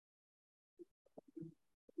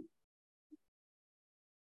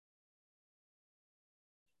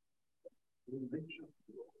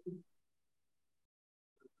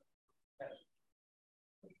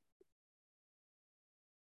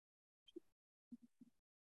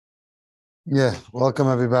Yeah, welcome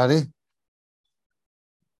everybody.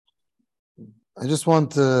 I just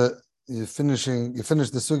want to, you finished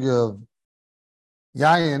the sugya of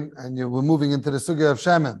Yayin and we're moving into the sugya of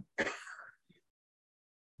Shaman.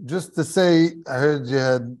 Just to say, I heard you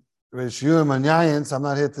had Rishuyim and Yayin, so I'm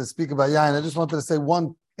not here to speak about Yayin. I just wanted to say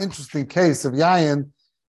one interesting case of Yayin.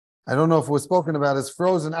 I don't know if it was spoken about as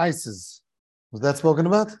frozen ices. Was that spoken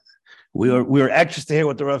about? We were anxious to hear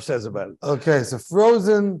what the Rav says about it. Okay, so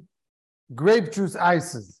frozen grape juice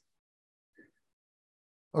ices.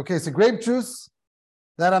 Okay, so grape juice,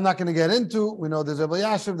 that I'm not going to get into. We know there's Rabbi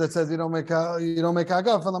Yashiv that says you don't make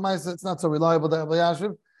agaf. On the Maisa, it's not so reliable, that Rabbi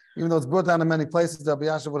Yashiv, even though it's brought down in many places. Rabbi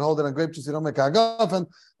Yashiv would hold it on grape juice. You don't make agaf, and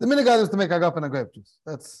the minhag is to make agaf in a grape juice.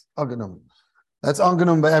 That's anganum. That's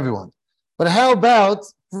anganum by everyone. But how about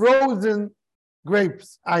frozen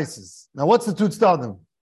grapes ices? Now, what's the tooth stardom?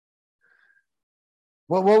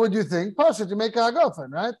 What would you think? Pasha, you make agaf,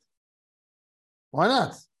 right? Why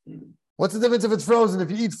not? What's the difference if it's frozen? If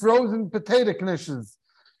you eat frozen potato knishes,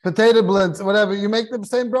 potato blends, whatever, you make the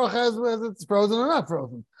same bracha as it's frozen or not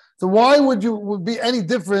frozen. So why would be any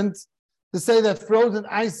different to say that frozen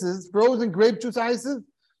ices, frozen grape juice ices,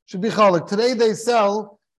 should be chalik? Today they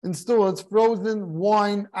sell in stores frozen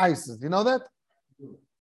wine ices. You know that?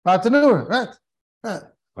 Bartanur, right?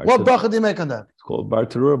 What bracha do you make on that? It's called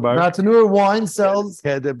Bartanur. Bartanur wine sells,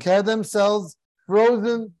 Kedem sells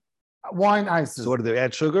frozen wine ices. So what do they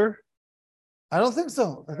add sugar? I don't think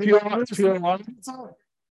so. I think Pure wine.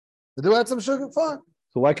 They do add some sugar, fine.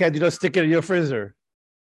 So why can't you just stick it in your freezer?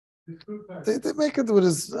 They make it with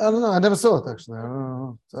this. I don't know. I never saw it actually. I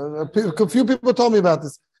don't know. A few people told me about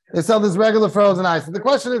this. They sell this regular frozen ice. The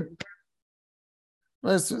question is,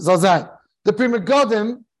 the Pri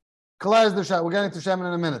Megadim collides the shayla. We're getting to Shaman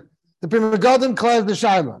in a minute. The Pri Megadim collides the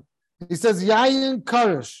shayla. He says yayin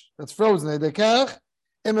karish. That's frozen. Or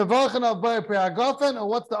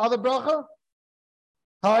what's the other bracha?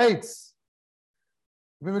 Ha'etz.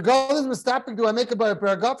 Pri Megadim is stopping. Do I make it by a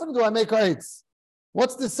paragafen or do I make ha'etz?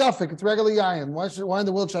 What's the suffix? It's regular yayin. Why in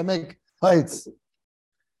the world should I make ha'etz?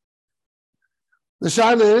 The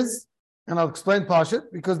shayla is, and I'll explain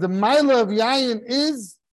Pashit, because the mila of yayin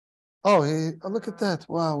is, look at that.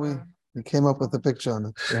 Wow, we came up with a picture on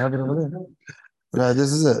it. You have it over there. Right,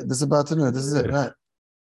 this is it. This is about to know. This is it, right?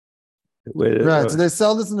 Right, so they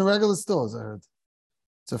sell this in the regular stores, I heard.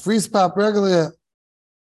 It's a freeze pop regular.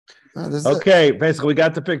 Right, okay, basically we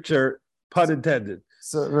got the picture, pun intended.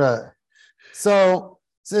 So, right. So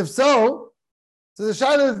the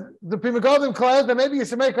shayla is the Pri Megadim claims that maybe you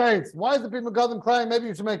should make ha'etz. Why is the Pri Megadim claiming maybe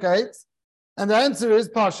you should make ha'etz? And the answer is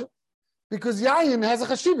Pasha, because yayin has a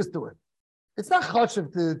chashivas to it. It's not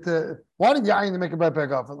chashiv to why did yayin make it by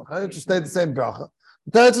paragafen? It should stay the same bracha.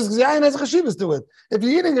 That's just because yayin has a chashivas to it. If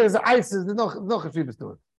you're eating it as ices, there's no chashivas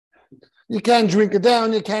to it. You can't drink it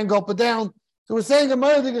down. You can't gulp it down. So we're saying a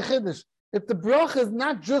ma'adik chiddush. If the bracha is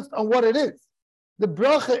not just on what it is, the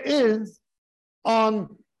bracha is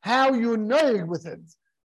on how you noig with it.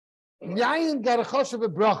 Yayin got a chashiv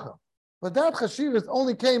of bracha, but that chashivas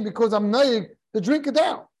only came because I'm noig to drink it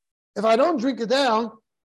down. If I don't drink it down,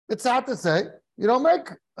 it's hard to say you don't make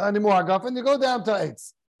any more agaf and you go down to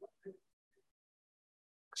eitz.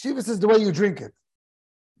 Chashivas is the way you drink it.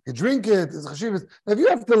 You drink it, it's chashivas. If you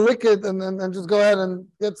have to lick it and just go ahead and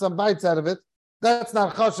get some bites out of it, that's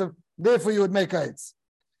not chashiv. Therefore, you would make eitz.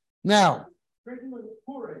 Now,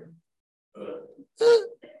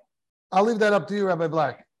 I'll leave that up to you, Rabbi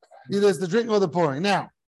Black. Either it's the drinking or the pouring.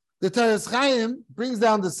 Now, the Teres Chaim brings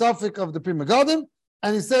down the suffix of the Pri Megadim,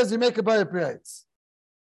 and he says you make a bayah pri'etz.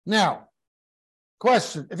 Now,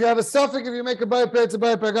 question: if you have a suffix, if you make a bayah pri'etz, a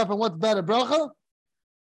bayah paragafen, what's better, bracha?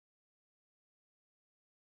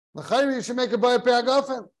 L'chayri, you should make a bayah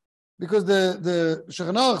paragafen, because the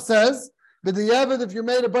Shulchan Aruch says, but the Yavid, if you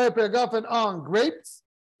made a bayah paragafen on grapes,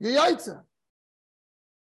 you yaitza.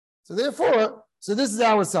 So therefore, this is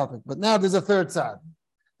our suffix. But now there's a third side.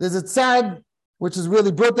 There's a tzad which is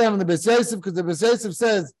really brought down in the Beis Yosef, because the Beis Yosef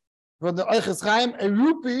says from the Oiches Chaim, a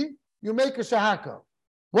rupee you make a shahaka.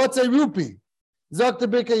 What's a rupee? Zok the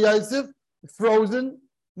Birkei Yosef, frozen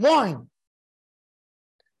wine.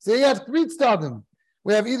 So you have three tzadim.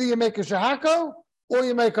 We have either you make a shahaka, or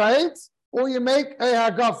you make a eitz, or you make a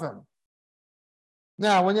hagafen.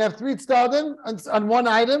 Now, when you have three tzadim on one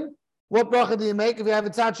item, what bracha do you make? If you have a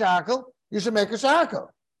tzad shahakal, you should make a shahakal.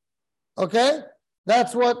 Okay?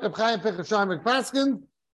 That's what Reb Chaim Pechashaim Paskin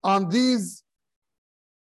on these.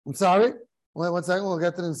 I'm sorry. Wait 1 second. We'll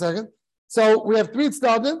get to it in a second. So we have three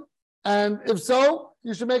tzadim. And if so,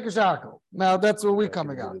 you should make a shackle. Now that's where we're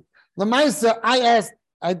coming out. Lamaisa,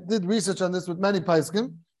 I did research on this with many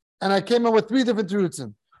paiskim, and I came up with 3 different roots.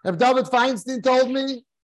 If David Feinstein told me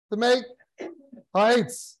to make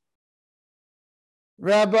heights,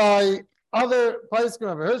 Rabbi, other paiskim,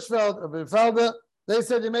 Rabbi Hirschfeld, Rabbi Felder, they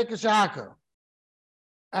said you make a shackle.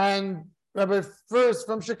 And Rabbi First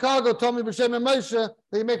from Chicago told me B'Shem and Moshe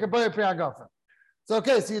that you make a Bayer Pri Hagafen. So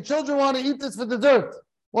okay, so your children want to eat this for dessert.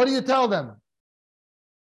 What do you tell them?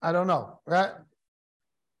 I don't know, right?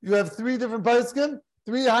 You have 3 different paiskim,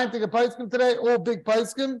 3 Heintige paiskim today, all big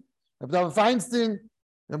paiskim. Rabbi Feinstein,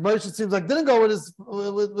 Moshe seems like didn't go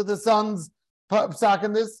with his son's psak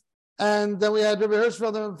in this, and then we had Rabbi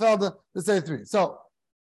Hirschfeld and Rabbi Felder to say 3. So,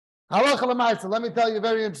 halacha l'maisa. Let me tell you,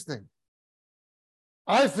 very interesting.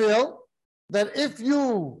 I feel that it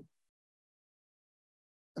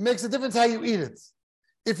makes a difference how you eat it.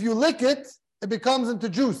 If you lick it, it becomes into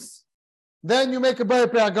juice. Then you make a Bayer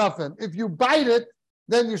Pri Hagafen. If you bite it,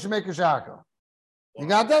 then you should make a shackle. You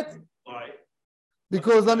got that? Why?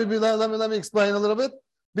 Because let me explain a little bit.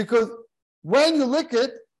 Because when you lick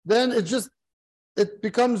it, then it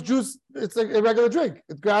becomes juice. It's like a regular drink.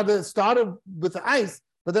 It started with the ice,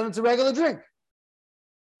 but then it's a regular drink.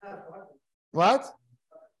 What?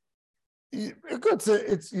 Good.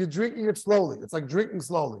 You're drinking it slowly. It's like drinking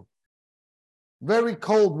slowly. Very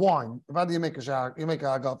cold wine. How do you make a shackle? You make a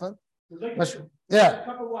hagafen. Yeah. A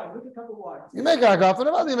cup of wine. Look at a cup of wine. You make a hagafen.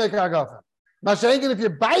 How do you make a hagafen? Mashenkin, if you're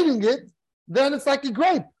biting it, then it's like a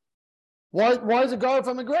grape. Why is it going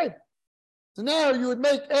from a grape? So now you would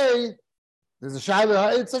make there's a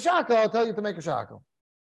shaila, it's a shackle, I'll tell you to make a shackle.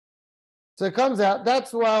 So it comes out,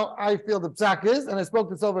 that's how I feel the psak is, and I spoke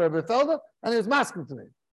this over Rabbi Felder, and he was masking to me.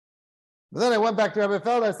 But then I went back to Rabbi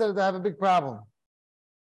Felder, I said I have a big problem.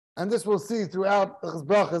 And this we'll see throughout the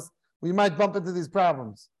Brachos, we might bump into these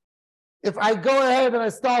problems. If I go ahead and I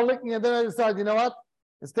start licking and then I decide, you know what?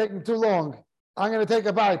 It's taking too long. I'm going to take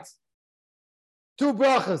a bite. 2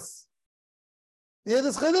 brachos. You hear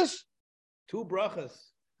this chiddush? 2 brachos.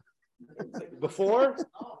 Before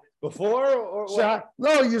or what?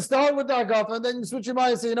 No, you start with the hagafen and then you switch your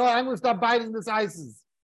mind and say, you know what? I'm going to start biting this ices.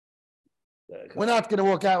 We're not going to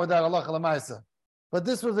work out with that halacha l'maisa. But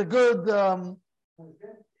this was a good,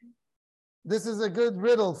 this is a good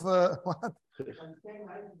riddle for what?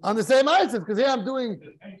 On the same ices, because here I'm going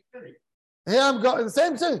the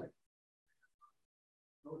same thing.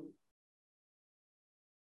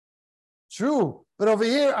 True, but over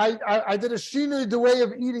here I did a shinui the way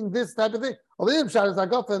of eating this type of thing. Over here, Shabbos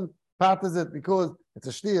Hagafen patters it because it's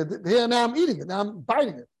a shtia. Here now I'm eating it. Now I'm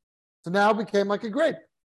biting it. So now it became like a grape.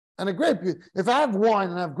 And a grape, if I have wine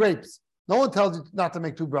and I have grapes, no one tells you not to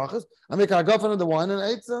make 2 brachos. I make a hagafen on the wine and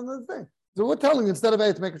 8 on the thing. So we're telling you instead of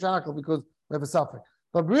 8 to make a shackle because we have a suffix.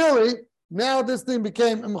 But really, now this thing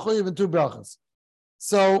became a mechuyev in 2 brachos.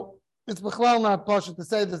 So it's b'chlal not partial to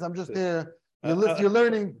say this. I'm just here. You're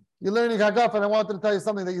learning hagafen, and I wanted to tell you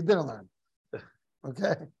something that you didn't learn.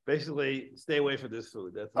 Okay. Basically, stay away from this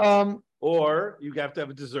food. That's all. Or you have to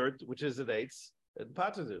have a dessert, which is an 8, and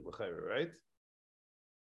patters it, right?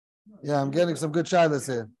 Yeah, I'm getting some good shilas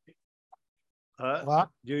here. What?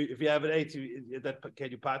 If you have an 8,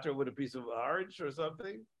 can you patter with a piece of orange or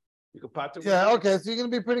something? You can patter. Yeah, okay. So you're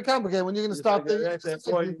going to be pretty complicated when you're going to start. You have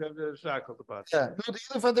the shackle to patter. Yeah. No, the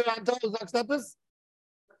elephant around toes, like steppers.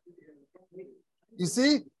 You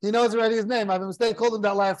see, he knows already his name. I have a mistake. Called him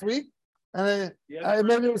that last week, and I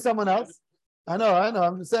maybe it was someone else. I know.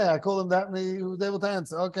 I'm just saying. I called him that, and he was able to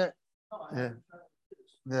answer. Okay.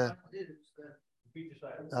 Yeah.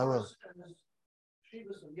 I will.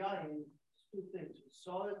 Two things.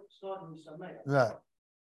 Solid and sameach. Right.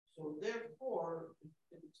 So therefore,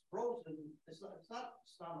 if it's frozen, it's not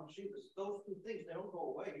stam shivas. Those 2 things, they don't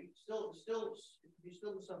go away. Still, you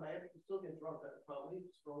still in sameach, you still get drunk at probably.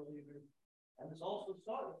 It's frozen even, and it's also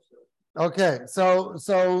solid still. Okay.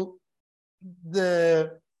 So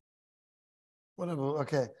the whatever.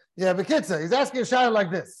 Okay. Yeah, but Kitza, he's asking a shayla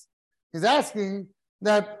like this. He's asking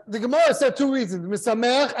that the Gemara said 2 reasons: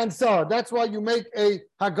 misameach and sod. That's why you make a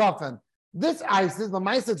hagafen. This ice is,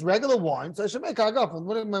 it's regular wine, so I should make hagafen.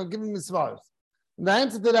 What am I giving me svaros? The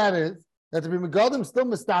answer to that is that to be megadim still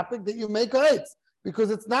mistapik that you make eights, because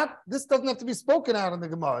it's not. This doesn't have to be spoken out in the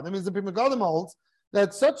Gemara. That means the megadim holds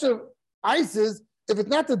that such a ice is, if it's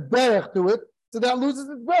not the derech to it, so that loses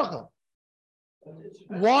its bracha.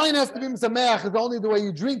 Wine has to be misameach is only the way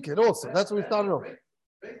you drink it. Also, that's what we started off.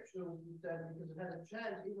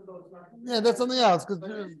 Yeah, that's something else because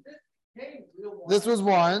this was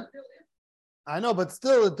wine. I know, but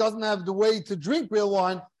still, it doesn't have the way to drink real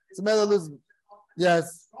wine. It's a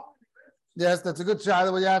yes. Yes, that's a good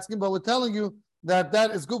shayla what you're asking, but we're telling you that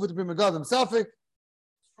is good for the Pri Megadim. Safik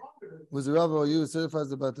was the Rabbi OU certifies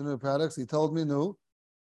the Bartanur products. He told me no.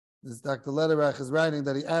 This Dr. Lederach is writing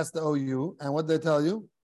that he asked the OU, and what did they tell you?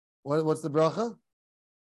 What's the bracha?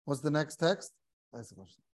 What's the next text? That's the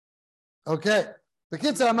question. Okay. The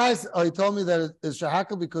kids are nice. Oh, he told me that it is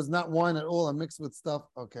shahakal because not wine at all and mixed with stuff.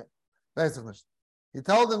 Okay. Basically. He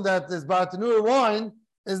told them that this Bartanur wine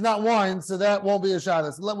is not wine, so that won't be a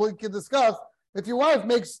shahada. So we can discuss. If your wife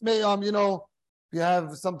you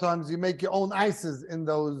have sometimes you make your own ices in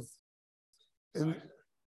those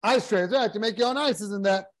ice trays, right? You make your own ices in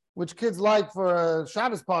that, which kids like for a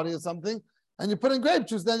Shabbos party or something, and you put in grape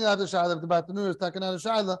juice, then you have the shayla. If the Bartanur is taken out of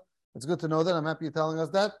shayla, it's good to know that. I'm happy you're telling us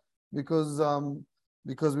that because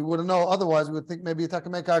we wouldn't know. Otherwise, we would think maybe you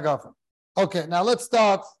make agafen. Okay, now let's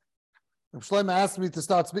start. Shlomo asked me to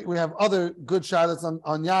start speaking. We have other good shaylas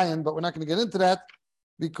on Yayin, but we're not going to get into that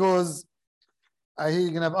because I hear you're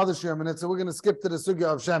going to have other shir minutes, so we're going to skip to the sugya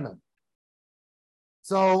of Shemen.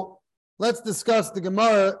 So let's discuss the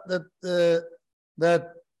Gemara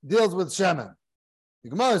that deals with Shemen. The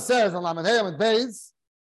Gemara says on Lamed Hey Amud Beis,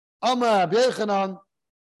 Amar Rabbi Yochanan,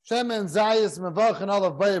 Shemen Zayis Mevach and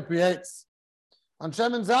olive bayer creates. On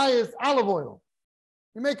Shemen Zayis, olive oil.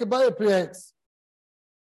 You make a bayer creates.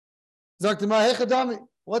 Zaktima Hechadami.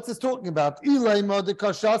 What's this talking about? If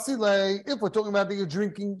we're talking about that you're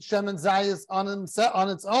drinking Shemen Zayis on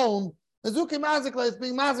its own, Azuki Mazik is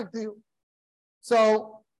being mazik to you.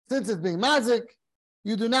 So since it's being mazik,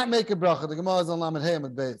 you do not make a bracha. The Gemara is on Lamed Hey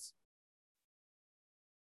Amud Beis.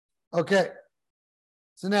 Okay.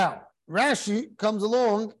 So now Rashi comes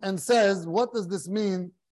along and says, what does this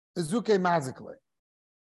mean? Azuke mazikle.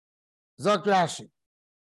 Zok Rashi.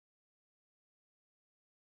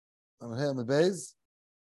 Lamed Hey Amud Beis.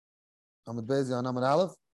 Amud Beis on Amud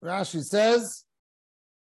Aleph. Rashi says,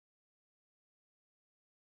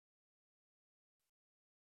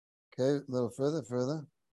 okay, a little further.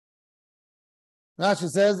 Rashi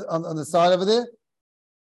says on the side over there,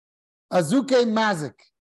 Azuke mazik,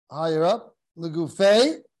 higher up,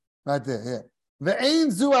 legufei, right there, yeah.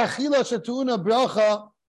 Ve'ein zu achila shetuna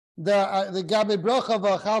bracha, the gabe bracha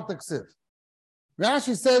v'achal taksiv.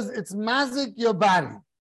 Rashi says it's mazik your body.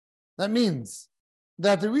 That means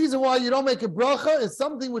that the reason why you don't make a bracha is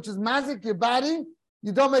something which is mazik your body,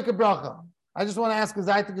 you don't make a bracha. I just want to ask a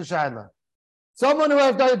zaytik shayla. Someone who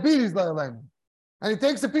has diabetes, and he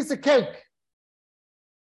takes a piece of cake,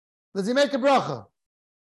 does he make a bracha?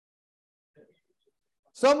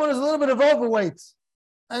 Someone is a little bit of overweight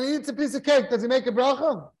and he eats a piece of cake, does he make a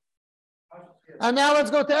bracha? And now let's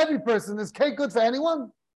go to every person. Is cake good for anyone?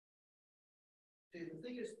 See, the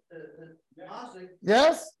thing is, the mazik.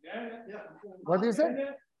 Yes? Yeah. What do you say?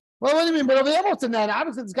 Well, what do you mean? But over there, what's in that?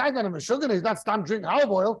 Obviously, this guy's not even sugar. He's not stopped drinking olive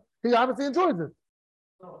oil. He obviously enjoys it.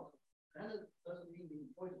 No, then it doesn't mean being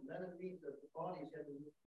poisoned. Then it means that the body's having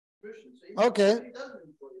nutrition. So Okay. He doesn't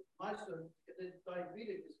enjoy it. My son, if it's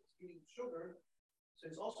diabetic, is eating sugar, so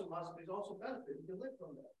it's also mazik. It's also benefit. He can live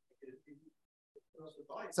from that.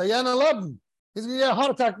 So Yana love him. He's going to get a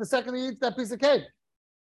heart attack the second he eats that piece of cake.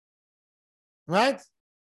 Right?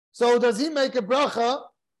 So does he make a bracha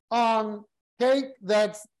on cake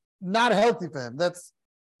that's not healthy for him? That's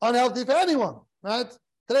unhealthy for anyone. Right?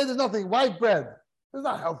 Today there's nothing. White bread. It's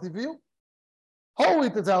not healthy for you. Whole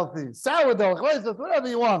wheat is healthy. Sourdough, whatever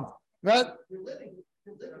you want. Right? You're living.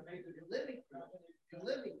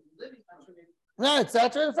 Right,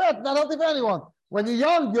 saturated fat, not healthy for anyone. When you're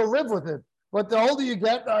young, you'll live with it. But the older you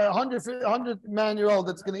get, 100-man-year-old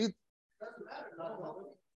that's going to eat. Doesn't matter. Not healthy.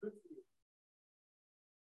 Good for you.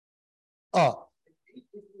 Oh. If you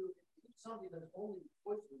eat something that's only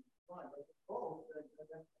poison, fine. Like both.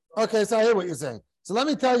 Okay, so I hear what you're saying. So let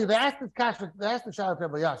me tell you, they asked the Shara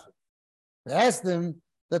Rebbe Yashin. They asked him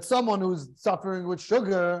that someone who's suffering with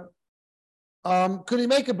sugar, could he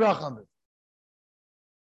make a bracha on it?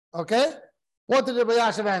 Okay? What did Rebbe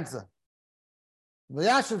Yashiv answer? Rebbe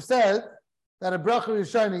Yashiv said that a bracha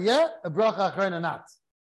is shayna yeah, a bracha achrayna not.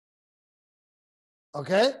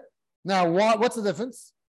 Okay? Now, what's the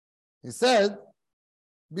difference? He said,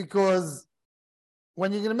 because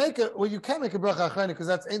when you're going to make you can't make a bracha achrayna because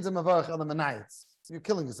that's ein zemavarach al manayitz. So you're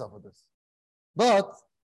killing yourself with this. But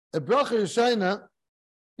a bracha is shayna,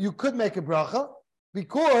 you could make a bracha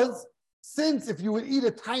because since if you would eat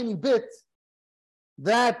a tiny bit,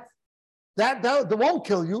 that won't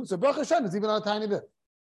kill you. So bracha shayna is even on a tiny bit.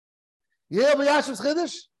 You hear Yashiv's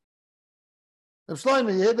chiddush? Reb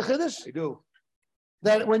Shlomo, you hear the chiddush? I do.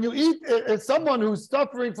 That when you eat, it's someone who's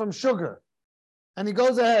suffering from sugar, and he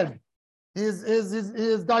goes ahead, he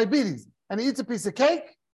has diabetes, and he eats a piece of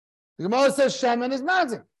cake. The Gemara says shemen is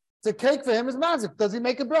mazik. It's a cake for him. Is mazik. Does he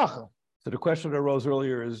make a bracha? So the question that arose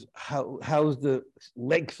earlier is how's the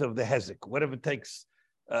length of the hezek? What if it takes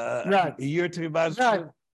a year to be mazik?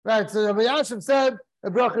 Right. So Rabbi Yashiv said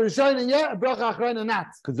a bracha rishayna, yeah, a bracha achrayna not.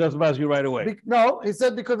 Because that's mazik you right away. No, he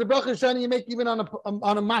said because the bracha rishayna you make even on a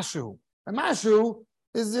mashu. A mashu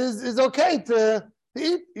is okay to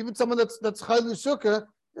eat. Even someone that's chayli sukkah,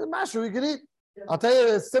 a mashu you can eat. I'll tell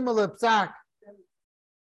you a similar psak.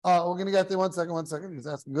 We're gonna get there. One second. He's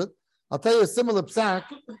asking good. I'll tell you a similar psak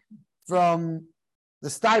from the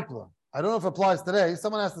stipler. I don't know if it applies today.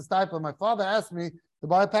 Someone asked the stipler. My father asked me to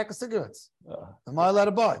buy a pack of cigarettes. Am I allowed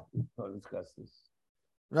to buy? Oh, discuss this.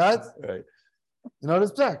 Right. You know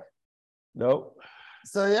this psak? No.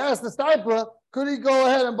 So he asked the stipler, could he go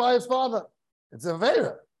ahead and buy his father? It's a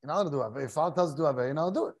Avera. You're not allowed to do Avera. If father tells you to do Avera, you're not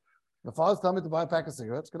allowed to do it. The father's telling me to buy a pack of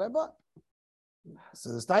cigarettes. Could I buy?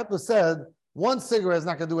 So the stipler said, one cigarette is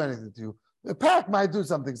not going to do anything to you. The pack might do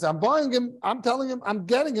something. So I'm buying him, I'm telling him, I'm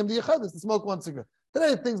getting him the yichadus to smoke one cigarette.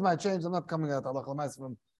 Today things might change. I'm not coming out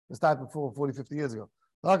from the stipler 40, 50 years ago.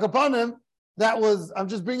 Like upon him, I'm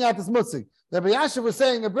just bringing out this mutzi. Rabbi Yashiv was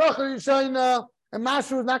saying, a bracha yishayna, and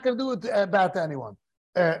mashu is not going to do it bad to anyone.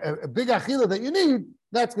 A big achila that you need,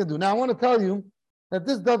 that's going to do. Now I want to tell you that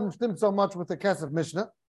this doesn't stem so much with the Kesef Mishnah.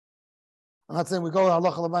 I'm not saying we go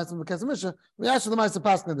halacha l'maisa with the Kesef Mishnah. We actually l'maisa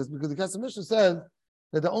paskin this because the Kesef Mishnah says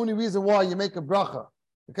that the only reason why you make a bracha,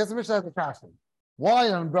 the Kesef Mishnah has a question. Why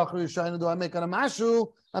on bracha yishayna do I make on a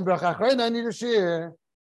mashu and bracha achrayna I need a shear?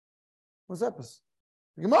 What's that?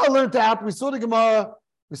 The Gemara learned out. We saw the Gemara.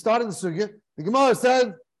 We started the sugya. The Gemara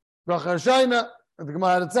said bracha yishayna. And the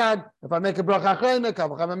Gemara had said, if I make a bracha achrayna,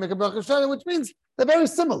 I make a bracha yishayna, which means they're very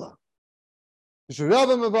similar.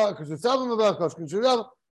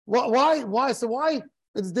 Why? So why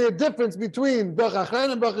is there a difference between bracha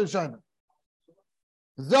achrayna and bracha yishayna?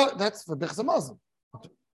 That's for Bechsa Muslim.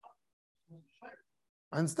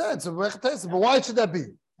 I understand. So, but why should that be?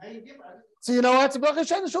 So you know what? So bracha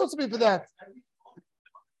yishayna should also be for that.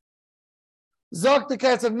 Zok the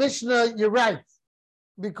case of Mishnah, you're right.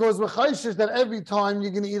 Because we're chayshish that every time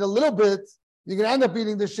you're going to eat a little bit, you're going to end up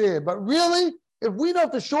eating the share. But really, if we know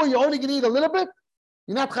for sure you're only going to eat a little bit,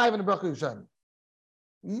 you're not chayiv in the bracha yishayna.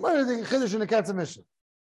 What is the chiddush in the Ketz Mishnah?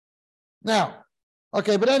 Now,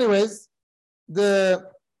 okay, but anyways, this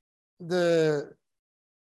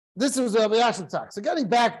was Rabbi Yashiv Tzak. So getting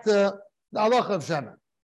back to the halacha of shemen.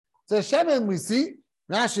 So shemen we see,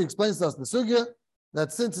 Rashi explains to us the sugya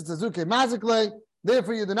that since it's a zuke mazikle,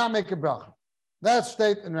 therefore you do not make a bracha. That's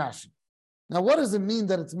state in Rashi. Now, what does it mean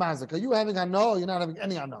that it's mazik? Are you having ano or you're not having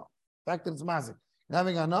any ano? The fact that it's mazik. You're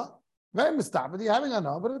having ano? Very mistabed. You're having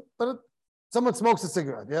ano, but someone smokes a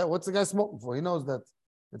cigarette. Yeah, what's the guy smoking for? He knows that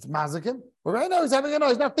it's mazikim. But right now he's having ano.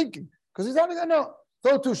 He's not thinking because he's having ano.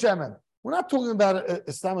 So too shemen. We're not talking about a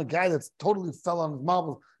Islamic guy that's totally fell on his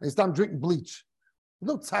marbles and he started drinking bleach.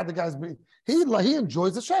 Look how the guy's being. He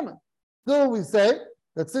enjoys the shemen. So we say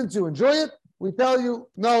that since you enjoy it, we tell you,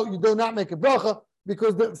 no, you do not make a bracha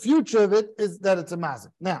because the future of it is that it's a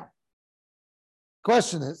mazik. Now,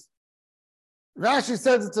 question is, Rashi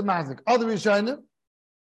says it's a mazik. Other Rishonim,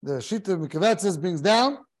 the Shita Mikavetzes brings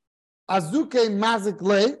down, azuke mazik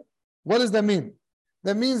le. What does that mean?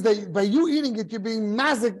 That means that by you eating it, you're being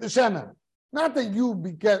mazik the shemen. Not that you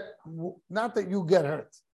get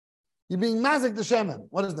hurt. You're being mazik the shemen.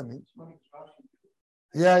 What does that mean?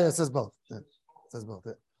 Yeah, it says both. Yeah, it says both.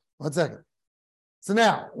 Yeah. 1 second. So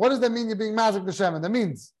now, what does that mean you're being mazik the shemen? That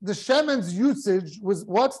means the shemen's usage was,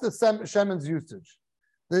 what's the shemen's usage?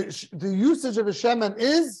 The usage of a shemen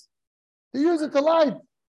is to use it to light,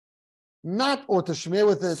 not, or to shmear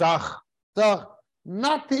with it,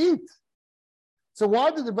 not to eat. So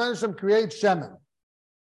why did the Rebbeinu Shem create shemen?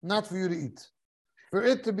 Not for you to eat. For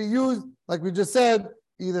it to be used, like we just said,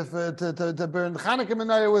 either to burn Chanukah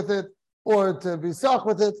menorah with it, or to be sach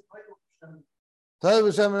with it.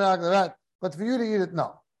 Right. But for you to eat it,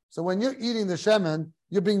 no. So when you're eating the shemen,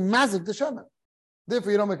 you're being mazik the shemen.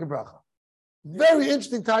 Therefore, you don't make a bracha. Very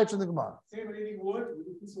interesting types in the Gemara. Same with eating wood,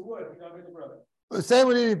 with a piece of wood, you don't make a bracha. Same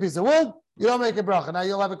with eating a piece of wood, you don't make a bracha. Now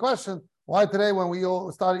you'll have a question. Why today, when we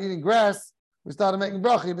all started eating grass, we started making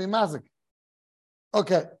bracha, you're being mazik?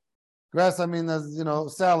 Okay. Grass, I mean, as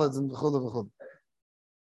salads and v'chulu.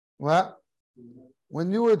 Well,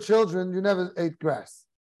 when you were children, you never ate grass.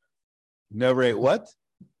 Never ate what?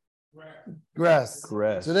 Grass.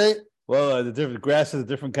 Today, well, the different grass has a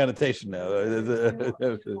different connotation now.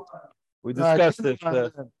 We discussed this.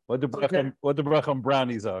 What the bracham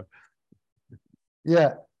brownies are.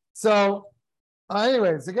 Yeah. So,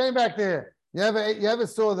 anyway, so getting back there, you ever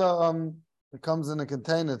saw the it comes in a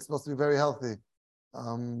container? It's supposed to be very healthy.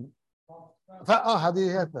 Oh, how do you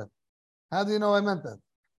hit that? How do you know I meant that?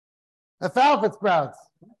 Alfalfa sprouts.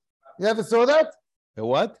 You ever saw that? A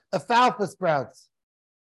what? Alfalfa sprouts.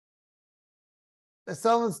 They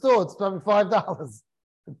sell in the store. It's probably $5.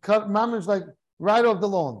 Cut mamish like right off the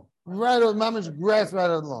lawn. Right off mamish grass right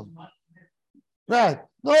off the lawn. Right.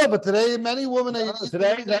 No, but today many women are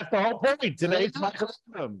Today, that's the whole point. Today it's Michael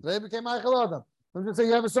Adam. Today became Michael Adam. I'm just saying,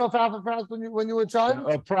 you ever saw alfalfa sprouts when you were a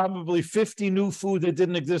child? Probably 50 new food that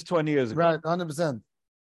didn't exist 20 years ago. Right, 100%.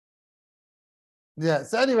 Yeah.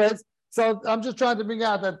 So, anyways, so I'm just trying to bring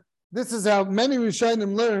out that this is how many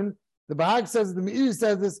Rishonim learn. The Bahag says, the Meiri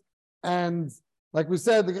says this, and like we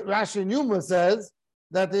said, the Rashi and Yuma says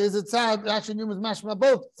that there is a tzad. Rashi and Yuma is mashma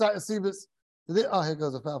both sivas. Oh, here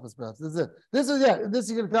goes alfalfa sprouts. This is it. This is This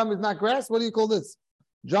you're gonna tell me is not grass. What do you call this?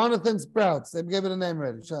 Jonathan Sprouts. They gave it a name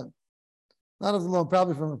already. Shut. Not as alone,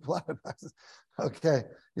 probably from a platter. Okay.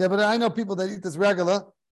 Yeah, but I know people that eat this regular,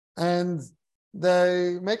 and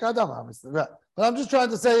they make Adam, obviously. Right. But I'm just trying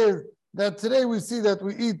to say is that today we see that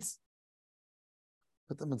we eat.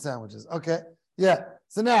 Put them in sandwiches. Okay. Yeah.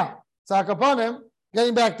 So now, Sakaponim,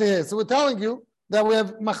 getting back to here. So we're telling you that we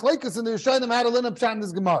have machlekes in the Rishonim how to learn a pshat in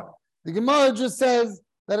this Gemara. The Gemara just says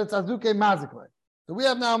that it's azuke mazikle. So we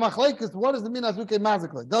have now machlekes. What does it mean azuke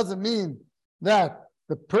mazikle? Does it mean that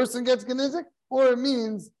the person gets genizik, or it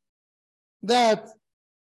means that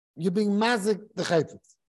you're being mazik the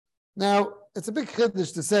chayfetz? Now, it's a big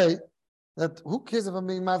chiddush to say that who cares if I'm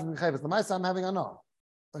being mazik the chayfetz? The ma'aseh I'm having anah.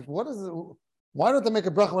 Like, what is it? Why don't they make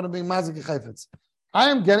a bracha when I'm being mazik the chayfetz? I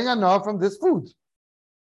am getting anah from this food.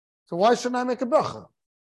 So why shouldn't I make a bracha?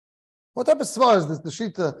 What type of svar is this? The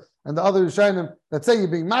Shita and the other Rishonim that say you're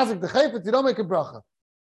being mazik the chayfetz, you don't make a bracha.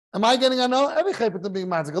 Am I getting anah? Every chayfetz is being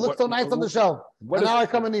mazik. It looks so nice on the shelf. And now I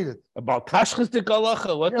come and eat it. About kashchus de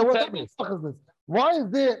kalacha. What type of bracha is this? Why is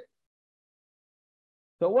there?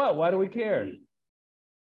 So what? Why do we care?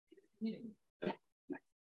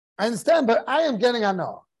 I understand, but I am getting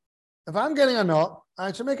anah. If I'm getting anah,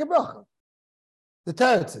 I should make a bracha. The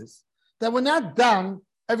teretz is that we're not done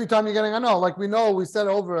every time you're getting anah. Like we know, we said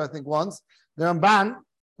over, I think once, the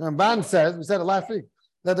Ramban says, we said it last week,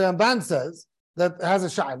 that the Ramban says that has a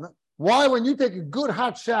shayla. Why, when you take a good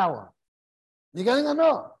hot shower, you're getting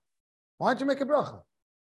anah? Why don't you make a bracha?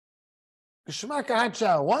 Geschmack a hot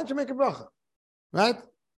shower. Why don't you make a bracha? Right?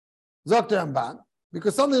 Zok the Ramban.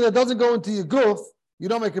 Because something that doesn't go into your goof, you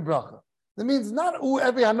don't make a bracha. That means not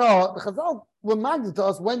every anah, the Chazal will magnet to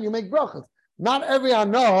us when you make brachas. Not every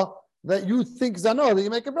anah that you think is anah that you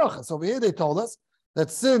make a bracha. So over here they told us that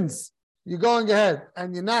since you're going ahead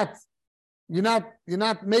and you're not getting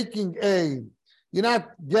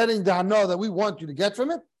the anah that we want you to get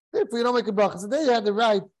from it, therefore you don't make a bracha. So there you had the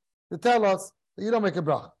right to tell us that you don't make a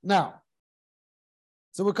bracha. Now,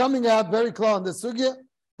 so we're coming out very clear on this sugya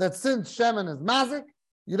that since shemen is mazik,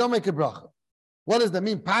 you don't make a bracha. What does that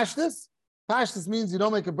mean? Pashtus? Pashtus means you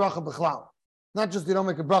don't make a bracha b'chlal. Not just you don't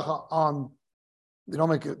make a bracha you don't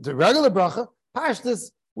make the regular bracha.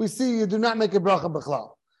 Pashtus, we see you do not make a bracha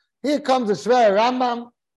b'chlal. Here comes a Shver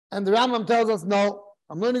Rambam, and the Rambam tells us, no,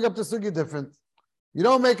 I'm learning up the sugya different. You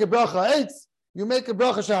don't make a bracha eitz, you make a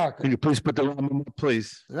bracha shahaka. Can you please put the Rambam up,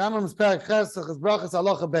 please? The Rambam is perak chesach, his brachas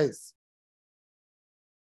halacha beis.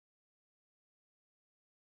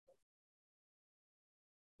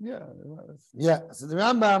 Yeah. So the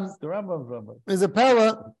Rambam is a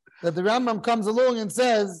pella that the Rambam comes along and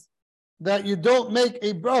says that you don't make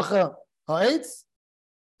a bracha ha'etz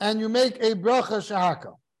and you make a bracha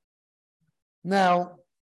shahaka. Now,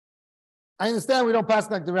 I understand we don't pass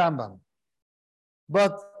like the Rambam,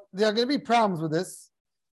 but there are going to be problems with this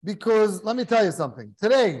because let me tell you something.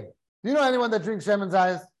 Today, do you know anyone that drinks shemen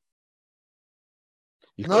zayis?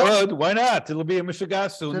 You could. Why not? It'll be a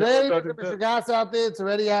mishagas soon. Today, there's a mishagas out there. It's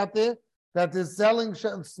already out there that is selling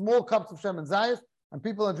small cups of shemen zayis, and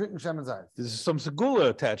people are drinking shemen zayis. There's some segula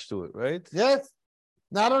attached to it, right? Yes.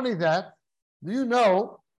 Not only that, do you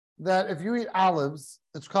know that if you eat olives,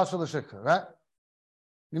 it's kosher l'shikha, right?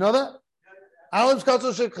 You know that? Olives kosher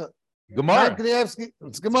l'shikha. Gemara.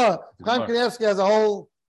 It's Gemara. Chaim Kanievsky has a whole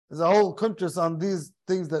kuntrus on these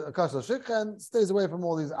things that are kosher l'shikha and stays away from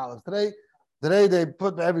all these olives. Today they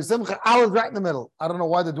put every simcha olives right in the middle. I don't know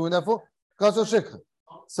why they're doing that for. Kosher shikha.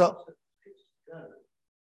 So,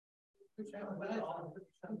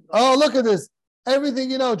 oh, look at this. Everything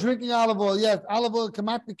drinking olive oil. Yes, olive oil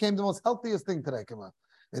became the most healthiest thing today. Come on,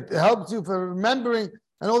 it helps you for remembering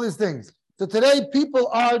and all these things. So today people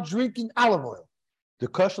are drinking olive oil. The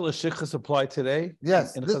kosher l'shikha apply today.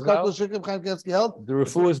 Yes, this kosher l'shikha Chaim Kanievsky held. The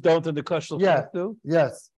refuahs don't, and the kosher l'shikha do.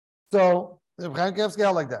 Yes. So Chaim Kanievsky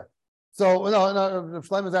held like that. So, no, if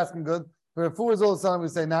Shlomo is asking good, but if food is all of a sudden we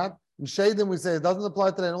say not, In Shadim, we say it doesn't apply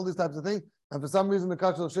today, and all these types of things. And for some reason, the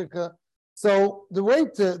Kashal Shikha. So the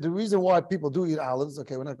reason why people do eat olives,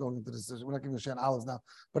 okay, we're not going into this, we're not giving a share on olives now.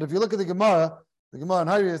 But if you look at the Gemara in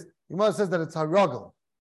Haryas, the Gemara says that it's haragel.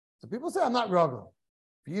 So people say, I'm not ragel.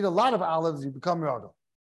 If you eat a lot of olives, you become ragel.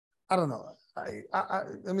 I don't know.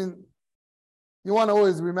 I mean, you want to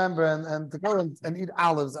always remember and to go and eat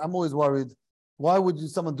olives. I'm always worried. Why would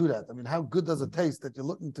someone do that? I mean, how good does it taste that you're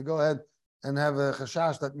looking to go ahead and have a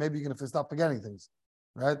chashash that maybe you're going to stop forgetting things,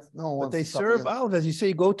 right? No one wants But they serve olives, as you say.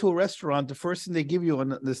 You go to a restaurant, the first thing they give you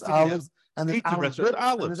on the stick olives, and eat the olives, restaurant, and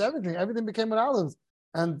olives. there's everything. Everything became with olives,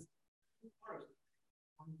 and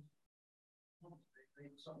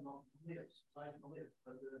Something on the lips,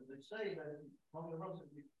 but they say that one of the ones that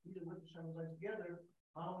you eat it with the Shem together,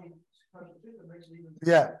 not only it makes it even.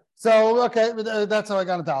 yeah. So okay, that's how I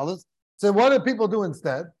got into olives. So what do people do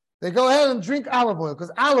instead? They go ahead and drink olive oil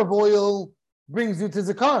because olive oil brings you to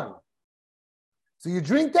Zikaron. So you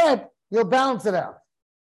drink that, you'll balance it out.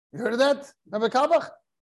 You heard of that? Remember Kabach?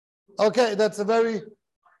 Okay, that's a very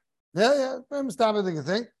very mustabic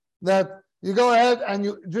thing that you go ahead and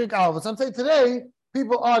you drink olive oil. So I'm saying today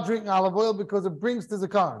people are drinking olive oil because it brings to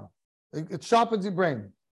Zikaron. It sharpens your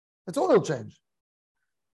brain. It's oil change.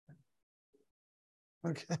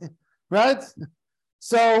 Okay, right?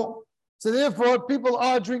 So therefore, people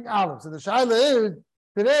are drinking olives. So the shaila is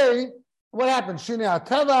today. What happened? Shini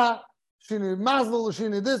atava, shini mazel,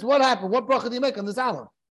 shini this. What happened? What bracha do you make on this olive?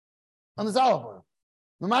 On this olive oil.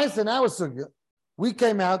 The Ma'aser now is sugya. We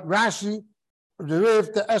came out Rashi, the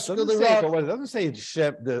Rif, the Eshkel, the Rav. It doesn't say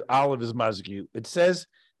the olive is mazkiu. It says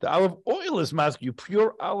the olive oil is mazkiu,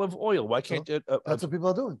 pure olive oil. Why can't you? That's what people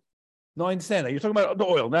are doing. No, I understand that. You're talking about the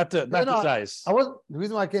oil, not the zayis. The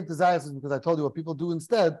reason why I came to zayis is because I told you what people do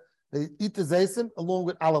instead. They eat the zaysim along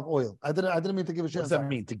with olive oil. I didn't mean to give a shit. What does that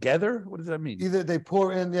mean? Together? What does that mean? Either they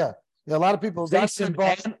pour in, a lot of people zaysim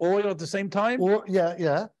and oil at the same time, or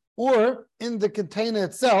or in the container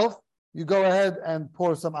itself, you go ahead and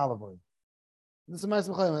pour some olive oil. This is my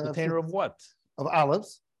container of what? Of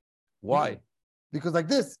olives. Why? Because like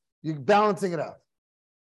this, you're balancing it out.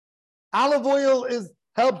 Olive oil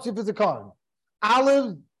helps you for the Zikaron.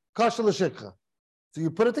 Olive kosher l'shikha. So you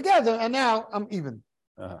put it together, and now I'm even.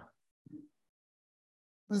 Uh-huh.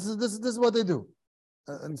 This is what they do.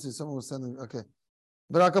 Let me see. Someone was sending. Okay,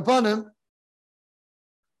 but Bunim.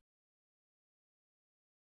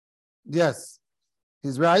 Yes,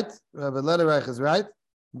 he's right. Rabbi Lederach is right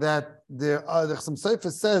that the some sefer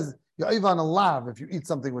says you're on a lav if you eat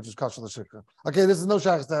something which is kosher l'shikha. Okay, this is no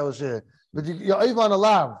shayach style shir, but you're on a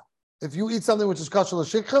lav if you eat something which is kosher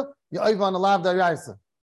l'shikha. You're on a lav daraisa.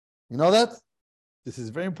 You know that? This is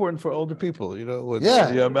very important for older people, with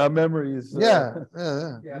our memories. Yeah.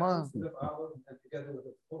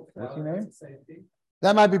 What's your name?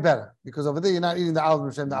 That might be better because over there you're not eating the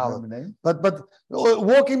olive, the olive. But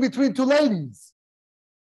walking between two ladies,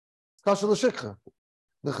 it's kosher l'shikha.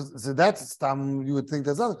 So that's you would think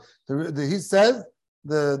that's other. He says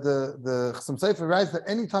the Chasam Sofer writes that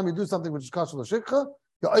anytime you do something which is kosher l'shikha,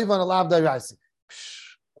 you're over on a lav daraisa.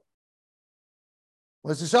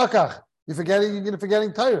 What's your shakach? You're going to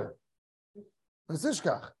forgetting Torah. You're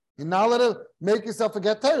not allowed to make yourself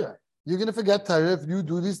forget Torah. You're going to forget Torah if you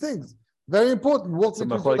do these things. Very important. Walk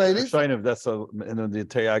between two ladies. That's the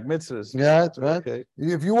Teyag mitzvahs. Yeah, that's right. Okay.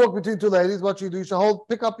 If you walk between two ladies, what you do, you should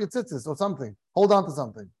pick up your tzitzis or something. Hold on to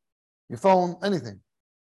something. Your phone, anything.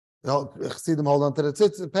 See them hold on to the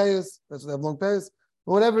tzitzis, payas. That's what they have long payas.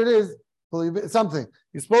 But whatever it is, something.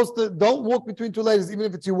 You're supposed to, don't walk between two ladies, even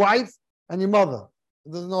if it's your wife and your mother.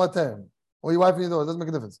 There's no attempt. Or your wife and your daughter. It doesn't make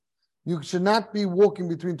a difference. You should not be walking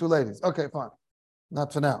between two ladies. Okay, fine.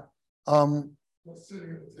 Not for now. You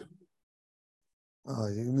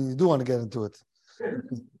do want to get into it.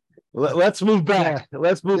 Let's move back.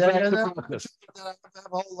 Let's move back to Brachos. I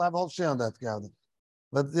have a whole share on that, Gavin.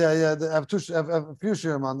 But I have a few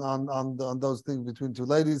share on those things between two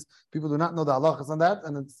ladies. People do not know the halachas on that,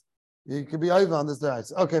 and you could be over on this day.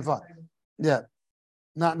 Okay, fine. Yeah,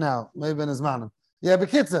 not now. Maybe in his manner. Yeah, but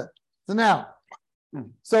kitza. So now,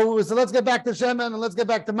 so let's get back to Shemen and let's get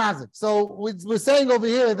back to Mazik. So we're saying over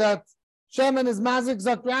here that Shemen is Mazik,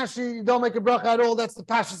 Zak Rashi, you don't make a bracha at all. That's the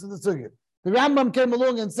pashas of the sugya. The Rambam came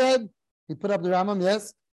along and said, he put up the Rambam,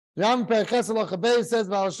 yes. The Rambam Perches Alachabei says,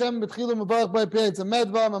 Val Hashem b'tchilu m'barach by pei, it's a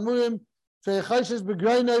medva, mamurim, she'echayshis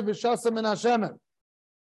b'groinei v'shasam in Hashemen.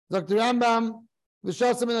 Zak the Rambam,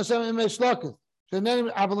 v'shasam in Hashemen imei shlokes. She'nenim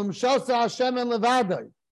avalim shasa Hashemen levadai.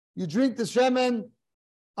 You drink the Shemen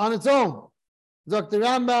on its own. Dr.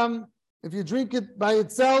 Rambam, if you drink it by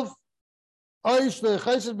itself,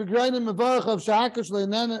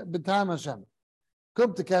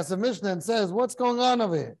 come to Kesef Mishnah and says, what's going on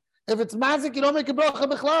over here? If it's mazik, you don't make a bracha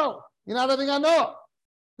b'chlal. You're not having anah.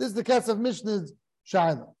 This is the Kesef Mishnah's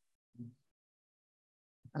shaila.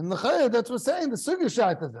 And the Chayy, that's what we're saying, the Sugi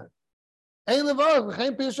Shaita is that. Ein levarach,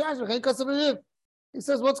 v'chein piyashash, v'chein kasav v'yiv. He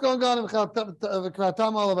says, what's going on in V'kratam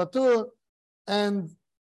al-Avatur? And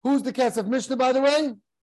who's the Kesef Mishnah, by the way?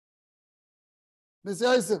 Miss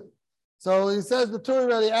Yosef. So he says the Torah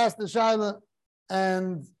already asked the Shaila,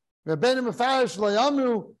 and Rabbeinu Mefarish lo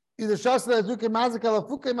yamru, either Shasla Azuke Mazik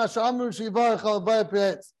al-Afuke Masha Amru Shivarach al-Baya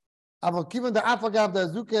Piyetz. Aval Kivan the Afagav the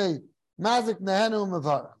Azuke Mazik Nehenu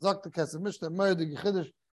Mevarach. Zok the Kesef Mishnah, Murder Yechidish,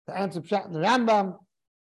 to answer Pshat in the Rambam,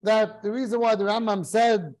 that the reason why the Rambam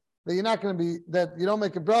said that you're not going to be, that you don't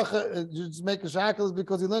make a bracha, you just make a shackle, is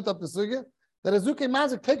because he learned up the sugya, that Azuke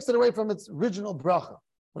Mazik takes it away from its original bracha.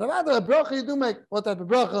 But rather a bracha you do make, what type of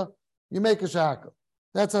bracha? You make a shackle.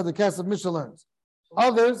 That's how the Kesef Mishnah learns.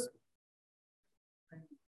 Others,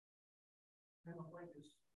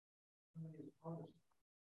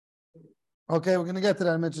 okay, we're going to get to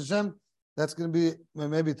that in Mitzvah Shem. That's going to be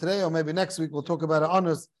maybe today or maybe next week. We'll talk about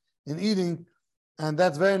honors in eating. And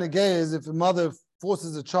that's very negay, is if a mother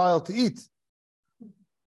forces a child to eat.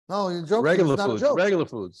 No, you're joking. Regular foods. Regular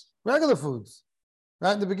foods. Regular foods.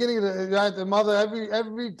 Right in the beginning, the mother,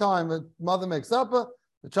 every time the mother makes supper,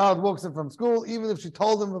 the child walks in from school, even if she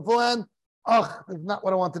told him beforehand, it's not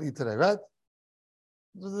what I wanted to eat today, right?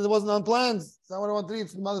 It wasn't on plans. It's not what I want to eat.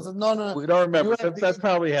 So the mother said, no. We don't remember. That's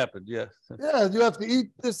probably happened, yes. Yeah, you have to eat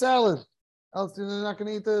the salad. Else you're not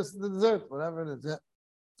going to eat the dessert, whatever it is. Yeah.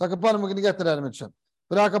 So Akapanim, we're going to get to that in a minute.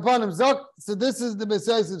 But Akapanim, so this is the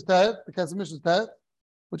Messiah's Tet, the Kesef Mishnah's Tet,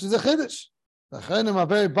 which is a Chiddush. The Chayim are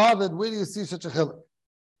very bothered. Where do you see such a chiluk?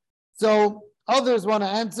 So others want to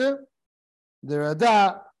answer. The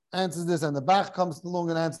Rada answers this, and the Bach comes along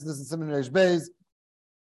and answers this in Simon Reish Beis.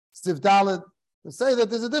 Sif Dalet. They say that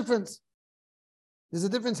there's a difference. There's a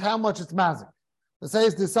difference how much it's mazik. They say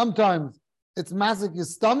there's sometimes it's mazik your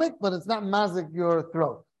stomach, but it's not mazik your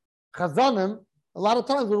throat. Chazanim, a lot of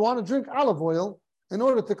times we want to drink olive oil in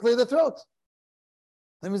order to clear the throat.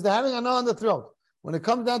 That means they're having anah in the throat. When it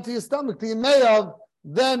comes down to your stomach, to your mayav,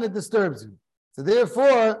 then it disturbs you. So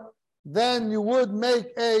therefore, then you would make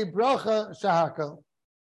a bracha shahakal.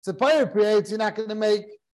 So fire creates, you're not going to make,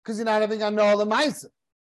 because you're not having anah l'maisa.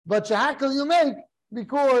 But shahakal you make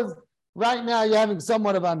because right now you're having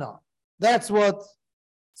somewhat of anah. That's what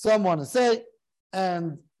some want to say.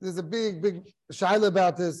 And there's a big shaila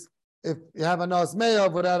about this. If you have anah's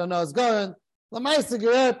mayav without anah's garan, l'maisa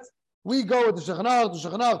geret, we go with the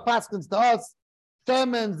Shechanach paskins to us.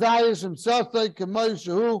 Shemen zayish shasay kemoy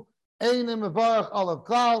shehu einim mevarach olav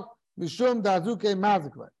klal mishum dazuke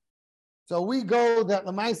mazikle. So we go that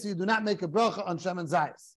l'maisa you do not make a bracha on shemen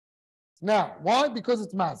zayis. Now, why? Because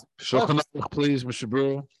it's mazik. Shulchan Aruch, please, Mr.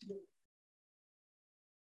 Brewer.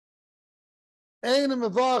 Einim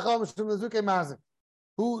mevarach olav mishum dazuke mazik.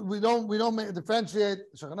 Who we don't differentiate.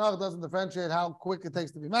 Shulchan Aruch doesn't differentiate how quick it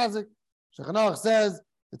takes to be mazik. Shulchan Aruch says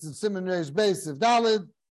it's in Simon Reish Beis of Dalid,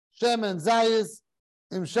 Shemen Zayis,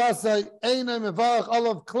 Im Shasai, Einay Mevarach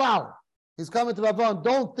Olav Klal. He's coming to Rabban.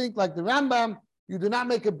 Don't think like the Rambam. You do not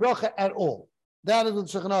make a bracha at all. That is what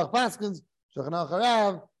Shulchan Aruch Paskins, Shulchan Aruch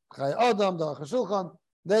Harav, Chai Adam, the Shulchan.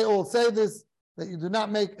 They all say this, that you do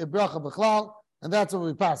not make a bracha b'chlal, and that's what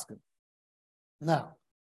we paskin. Now,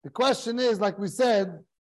 the question is, like we said,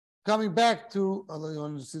 coming back to, you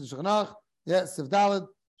want to see the Shulchan Aruch? Yes, Sif Dalid,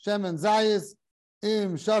 Shemen Zayis,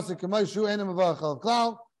 Im Shasik Kemoishu Enim Mevarach Olav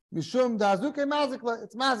Klal, Mishum Dazuke Mazikla.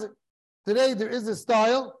 It's mazik. Today there is a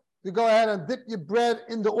style to go ahead and dip your bread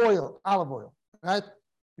in the oil, olive oil. Right?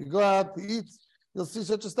 You go out to eat, you'll see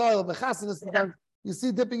such a style. The chasanis, you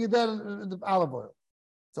see dipping your bread in the olive oil.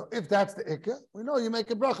 So if that's the ikka, we know you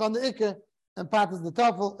make a bracha on the ikka and pat is the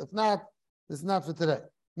tafel. If not, it's not for today.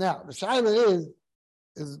 Now the shaila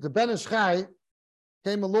is the Ben Ish Chai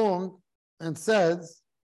came along and says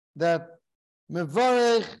that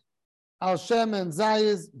mevarech al shemen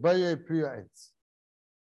zayis b'yei priya eitz.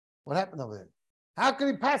 What happened over there? How can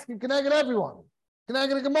he pass? Can I get everyone? Can I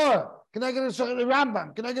get a Gemara? Can I get a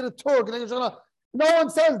Rambam? Can I get a Torah? Can I get a Shulchan? No one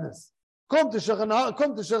says this. Come to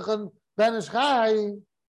Shulchan Ben Ish Chai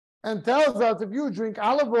and tells us if you drink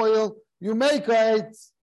olive oil, you make eitz.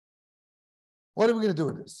 What are we going to do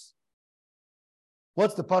with this?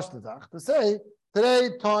 What's the pashtatach? To say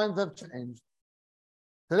today times have changed.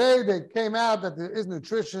 Today they came out that there is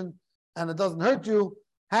nutrition and it doesn't hurt you.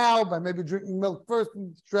 How? By maybe drinking milk first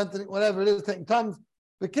and strengthening, whatever it is, taking tums.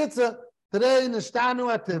 The kitzah, today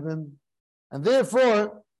nishtanu ativim, and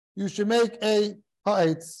therefore you should make a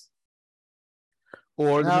ha'etz.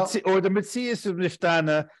 Or Now- the Metzias of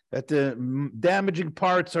Nishtana, that the damaging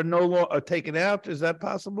parts are taken out. Is that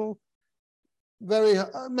possible?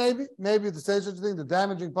 Maybe to say such a thing, the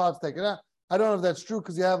damaging parts taken out. I don't know if that's true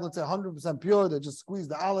because you have, let's say, 100% pure. They just squeeze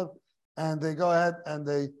the olive and they go ahead and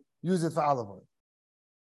they use it for olive oil.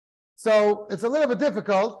 So it's a little bit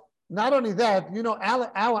difficult. Not only that,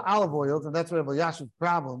 our olive oils, and that's Rabbi Yashiv's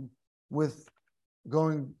problem with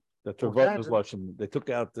going. That's Ravaz's Lashon. They took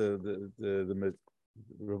out the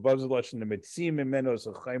Ravaz's Lashon, the Metzim Menos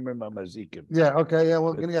Chaimer Mamazikim. Yeah, okay, yeah,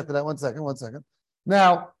 we're going to get to that. One second.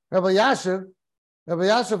 Now, Rabbi Yashiv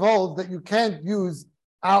holds that you can't use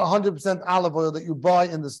 100% olive oil that you buy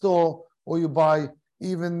in the store, or you buy,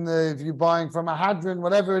 even if you're buying from a hadron,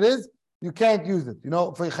 whatever it is, you can't use it,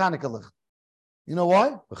 for Chanukah licht. You know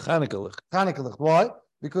why? Chanukah licht. Why?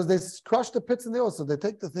 Because they crush the pits in the oil. So they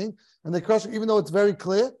take the thing and they crush it, even though it's very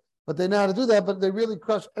clear, but they know how to do that, but they really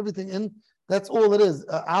crush everything in. That's all it is.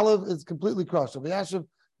 Olive is completely crushed. Rabbi Yashiv,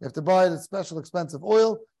 you have to buy a special expensive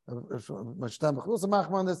oil,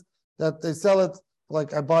 that they sell it,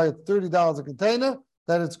 like I buy it $30 a container,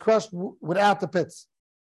 that it's crushed without the pits.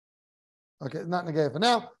 Okay, not negated for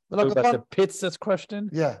now. But about the pits that's crushed in?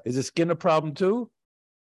 Yeah. Is the skin a problem too?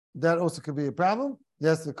 That also could be a problem.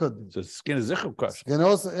 Yes, it could be. So skin is zichur crushed. Skin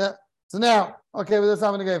also, yeah. So now, okay, well, that's how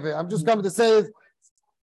I'm going to give it. I'm just coming to say it.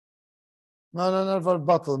 No, not for a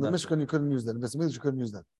bottle. In the Mishkan, you couldn't use that. In the Besmidr, you couldn't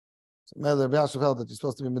use that. So Rabbi Yashiv held that you're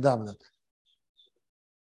supposed to be medam.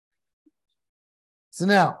 So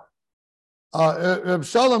now, Reb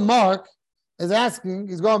Shalom Mark is asking,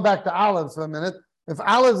 he's going back to olives for a minute. If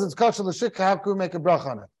olives is kosher l'shikha, how can we make a bracha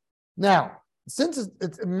on it? Now, since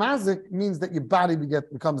it's mazik, means that your body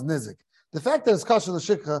becomes nizik. The fact that it's kosher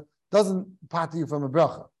l'shikha doesn't part you from a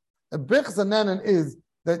bracha. A brichas anenin is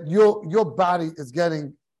that your body is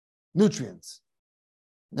getting nutrients.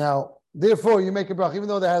 Now, therefore, you make a bracha, even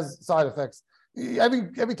though that has side effects.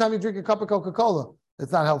 Every time you drink a cup of Coca-Cola,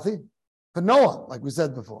 it's not healthy for no one, like we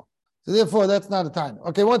said before. So therefore, that's not a time.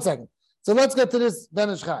 Okay, 1 second. So let's get to this Ben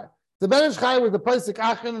Ish Chai. The Ben Ish Chai was the Pesach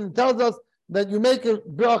Achin, and it tells us that you make a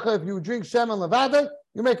bracha if you drink Shem and Levada,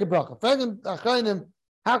 you make a bracha.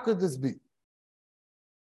 How could this be?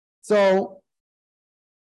 So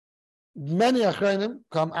many Achronim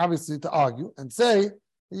come obviously to argue and say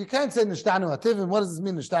you can't say Nishtanu Ativim. What does this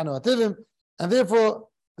mean, Nishtanu Ativim? And therefore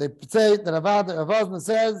they say that Avazna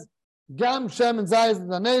says Gam Shem and Zayis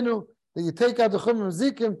Nanenu, that you take out the Chumim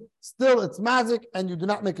Zikim, still it's mazik, and you do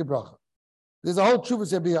not make a bracha. There's a whole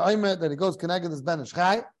Chuvas Yabiyah Omer that he goes connected this Ben Ish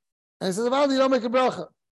Chai, and he says, "About you don't make a bracha."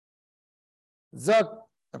 Zok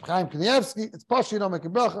Reb Chaim Kanievsky, it's posh you don't make a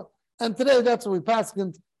bracha, and today that's what we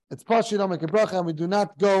paskin. It's posh you don't make a bracha, and we do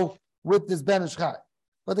not go with this Ben Ish Chai.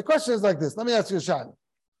 But the question is like this. Let me ask you a shayla.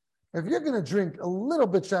 If you're going to drink a little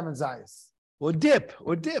bit Shem and Zayis, or dip,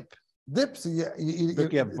 so you eat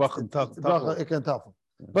bracha and tafel.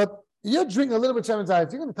 But you're drinking a little bit Shem and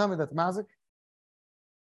Zayis. You're going to tell me that's mazik?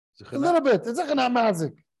 A little bit. It's not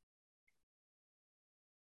mazik.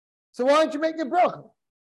 So why aren't you making a bracha?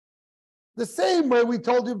 The same way we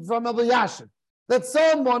told you from Rabbi Yashiv, that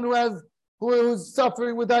someone who's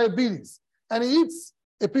suffering with diabetes and he eats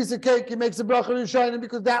a piece of cake, he makes a bracha Rishayim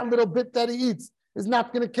because that little bit that he eats is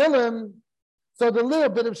not going to kill him. So the little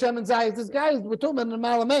bit of Shem and Zayis, we're talking about a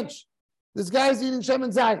malamensh. This guy's eating Shem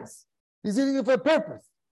and Zayis. He's eating it for a purpose.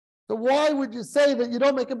 So why would you say that you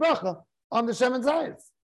don't make a bracha on the Shem and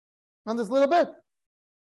Zayis? On this little bit.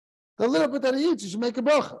 The little bit that he eats, you should make a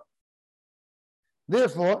bracha.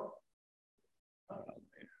 Therefore,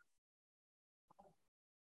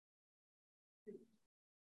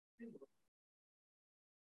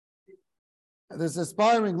 this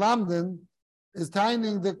aspiring Lamdin is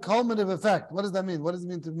timing the culminative effect. What does that mean? What does it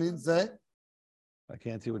mean to me say? I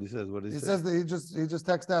can't see what he says. What does he say? Says that he just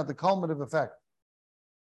texted out the culminative effect.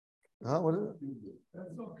 What is it?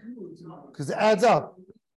 Because it adds up.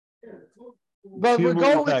 But we're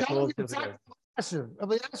going with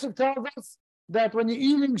Yashiv tells us that when you're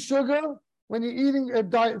eating sugar, when you're eating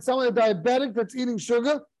someone a diabetic that's eating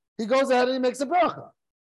sugar, he goes ahead and he makes a bracha.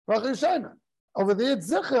 Bracha Yishayna. Over there,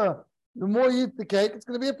 it's zichah. The more you eat the cake, it's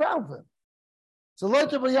going to be a problem for him. So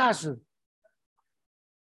like Rabbi Yashiv.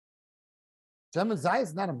 Shem and Zayis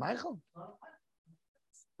is not a Michael.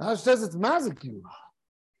 Now she says it's mazik you.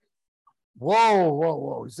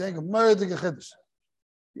 Whoa. He's saying a murder chiddush.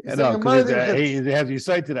 Yeah, no, because he has you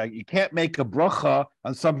cited that you can't make a bracha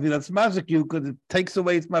on something that's mazik you because it takes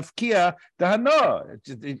away its mafkia the hana.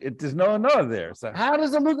 There's no hana there. So how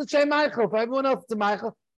does it lose the Shem Michael? For everyone else, it's a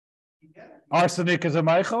Michael. Arsenic is a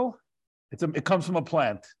Michael. It comes from a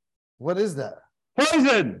plant. What is that?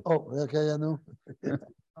 Poison. Oh, okay, I know.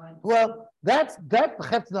 Well, that's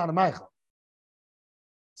not a Michael.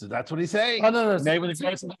 So that's what he's saying. Oh, no. Maybe when the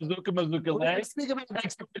guy says Mazuka,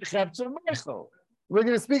 We're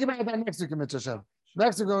going to speak about that next week, Mitzvah.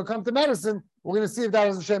 Next week, when we come to medicine, we're going to see if that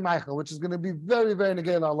is a Shem Michael, which is going to be very, very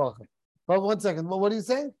negay Allah. But 1 second, what are you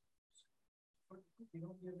saying?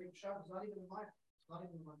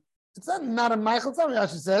 It's not a Michael. It's not what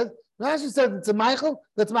Rashi said. Rashi said it's a Michael.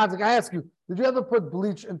 That's magic. I ask you, did you ever put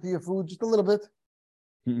bleach into your food? Just a little bit?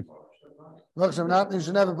 Not. You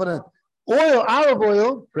should never put in. Oil, olive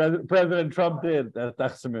oil. President Trump did.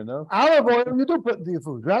 That's no? Olive oil, you do put into your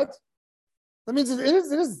food, right? That means it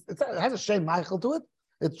has a Shem Michael to it.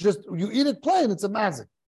 It's just, you eat it plain, it's a mazik.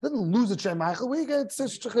 It doesn't lose a Shem Michael. We get it's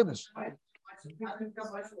chiddush.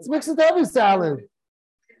 It's mixed into every salad.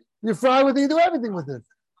 You fry with it, you do everything with it.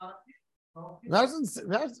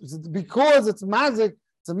 Because it's mazik,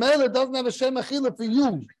 it's a mele, it doesn't have a Shem Achila for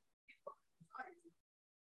you.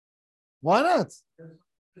 Why not?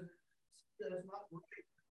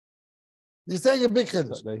 You're saying a big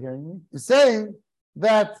chiddush. Are they hearing me? You're saying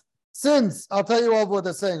that since, I'll tell you all what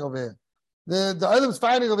they're saying over here. The items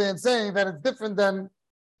fighting over here and saying that it's different than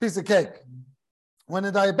piece of cake. When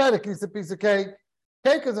a diabetic eats a piece of cake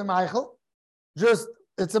is a Michael. Just,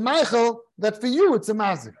 it's a Michael that for you, it's a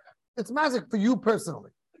mazik. It's mazik for you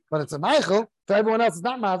personally. But it's a Michael. For everyone else, it's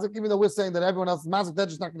not mazik, even though we're saying that everyone else is mazik, they're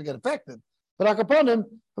just not going to get affected. But akaponim,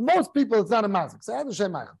 for most people, it's not a mazik. So I have to say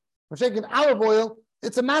Michael. We're shaking olive oil,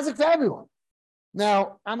 it's a mazik for everyone.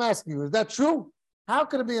 Now, I'm asking you, is that true? How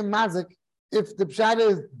could it be a mazik if the pshat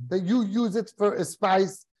is that you use it for a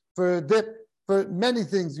spice, for a dip, for many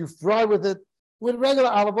things? You fry with it. With regular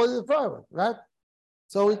olive oil, you fry with, right?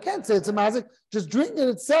 So we can't say it's a mazik. Just drinking it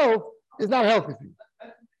itself is not healthy for you.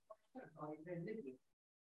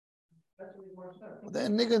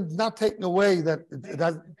 Then nigga not taking away that it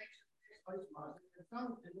doesn't.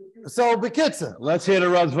 So bekitza. Let's hear the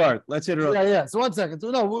Razvart. Yeah. So 1 second.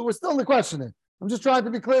 So no, we're still in the questioning. I'm just trying to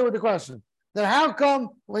be clear with the question. Then how come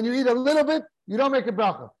when you eat a little bit, you don't make a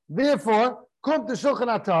bracha? Therefore, come to Shulchan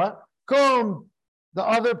Atar, come the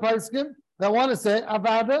other poskim that want to say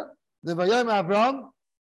Avada, the Vayom Avram.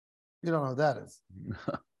 You don't know what that is.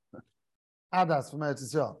 Adas from Eretz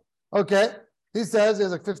Yisrael. Okay. He says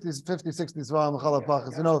there's like 50, 60 Svarim Chalal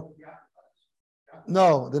Pachas. You know,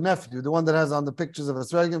 no, the nephew, the one that has on the pictures of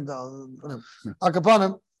Esregim,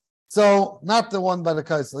 Akapanim. So not the one by the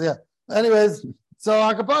Kaisel, yeah. Anyways, so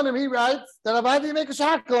Akapanim, he writes that how do you make a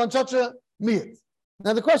shackle on such a meat?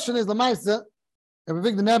 Now the question is, Lamaisa, Rabbi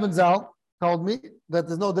Big the Nebenzal told me that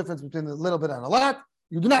there's no difference between a little bit and a lot.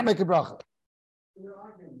 You do not make a bracha.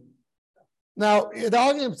 Now the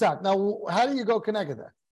argument is now how do you go connect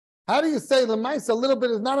that? How do you say Lamaisa a little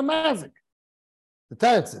bit is not a mazik? The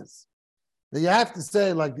Teretz is that you have to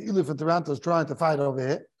say, like the Elif in Toronto is trying to fight over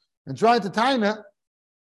here and trying to time it,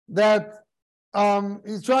 that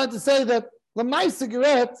he's trying to say that Lamai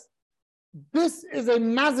cigarette, this is a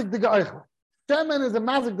mazik de geichel. Shemen is a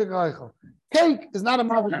mazik de geichel. Cake is not a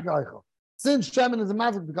mazik de geichel. Since shemen is a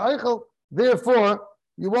mazik de geichel, therefore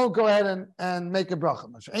you won't go ahead and make a bracha.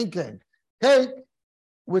 Ain't cake. Cake,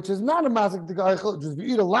 which is not a mazik de geichel, just if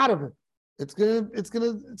you eat a lot of it, it's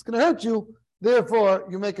gonna hurt you. Therefore,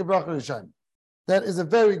 you make a bracha rishon. That is a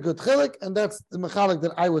very good chilik, and that's the mechalik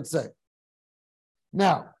that I would say.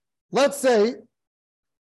 Now, let's say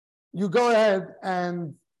you go ahead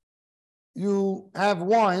and you have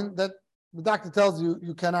wine that the doctor tells you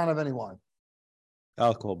you cannot have any wine.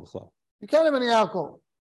 Alcohol. You can't have any alcohol.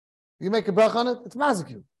 You make a bracha on it, it's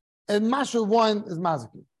mazik. And mashu wine is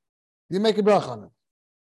mazik. You make a bracha on it.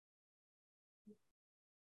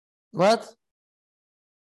 What?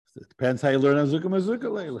 It depends how you learn Azuka Mazuka.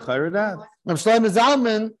 Rav Shlomo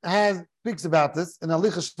Zalman speaks about this in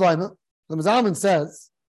Alicha Shlomo. Shlomo Zalman says,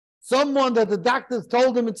 someone that the doctors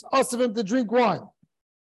told him it's us of him to drink wine.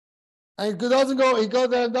 And he goes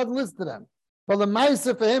there and doesn't listen to them. But the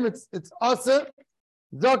Maisa for him, it's us.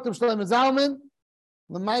 Dr. Shlomo Zalman,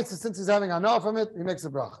 the Maisa, since he's having enough from it, he makes a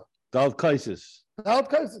bracha. Dal Kaisis.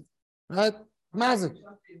 Right? Mazik.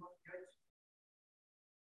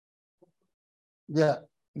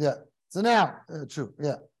 Yeah. So now, true.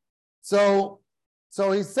 Yeah. So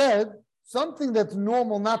he said something that's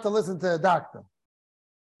normal not to listen to a doctor.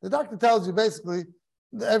 The doctor tells you basically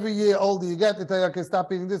every year older you get, they tell you, okay,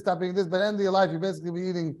 stop eating this. But at the end of your life, you basically be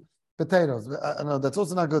eating potatoes. I know that's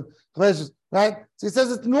also not good. Right? So he says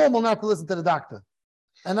it's normal not to listen to the doctor.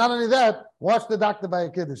 And not only that, watch the doctor by a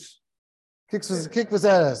kiddush. Kick his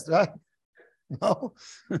ass, right? No.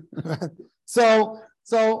 So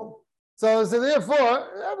therefore,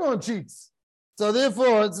 everyone cheats. So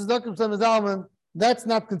therefore, it says Dr. Shlomo Zalman, that's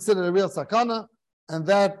not considered a real sakana, and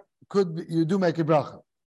that could be, you do make a bracha.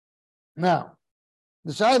 Now,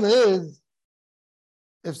 the shaila is,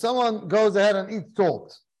 if someone goes ahead and eats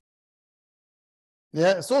salt,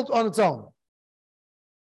 salt on its own,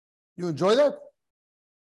 you enjoy that?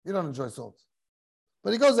 You don't enjoy salt.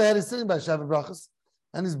 But he goes ahead, he's sitting by Shabbat Brachos,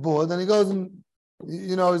 and he's bored, and he goes and,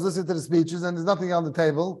 he's listening to the speeches, and there's nothing on the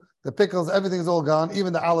table. The pickles, everything's all gone,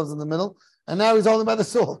 even the olives in the middle, and now he's holding by the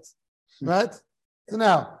salt, right? So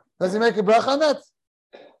now, does he make a bracha on that?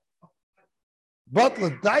 But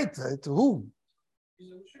l'daita, to whom?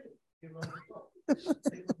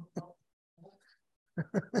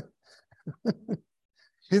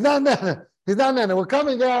 He's not nana. He's not nana. We're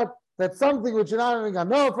coming out that something which you're not having a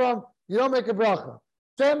no from, you don't make a bracha.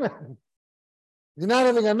 You're not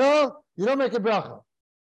having a no, you don't make a bracha.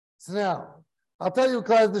 So now, I'll tell you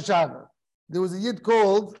Klaz the Shana. There was a Yid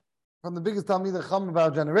called, from the biggest Talmid Chacham of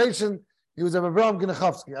our generation. He was Avraham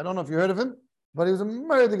Ginechovsky. I don't know if you heard of him, but he was a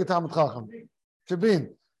murdered Talmid Chacham. Shabin.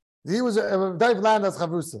 He was a Dave Landas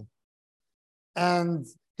Chavrusa. And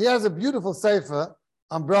he has a beautiful sefer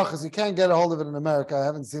on brachos. You can't get a hold of it in America. I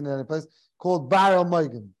haven't seen it any place. Called Bar El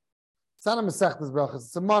Moigin. It's not a Masechtas brachos.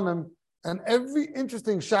 It's a Bunim. And every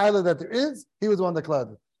interesting shaila that there is, he was the one that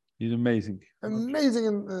cleared it. He's amazing. Amazing.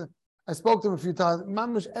 And I spoke to him a few times.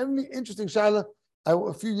 Mamish, every interesting shaila.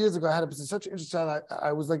 A few years ago, I had such an interesting shaila.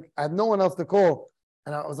 I was like, I had no one else to call.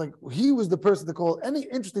 And I was like, he was the person to call. Any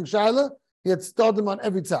interesting shaila, he had studied him on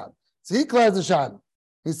every tzad. So he clears the shaila.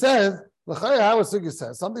 He says, how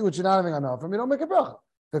says something which you're not having enough from, you don't make a bracha.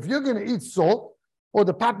 If you're going to eat salt, or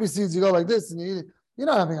the poppy seeds, you go like this, and you eat it, you're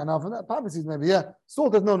not having enough from that. Poppy seeds, maybe, yeah.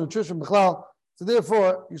 Salt has no nutrition, b'chlal, so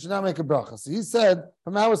therefore, you should not make a bracha. So he said,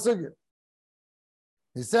 from our sugya.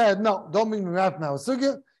 He said, no, don't make me from our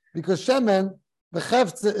sugya, because shemen, the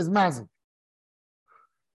chefze is mazik.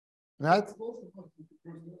 Right?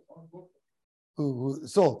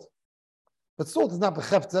 Salt. But salt is not the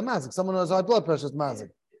chefze mazik. Someone who has high blood pressure is mazik.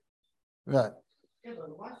 Right.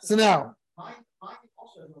 So now,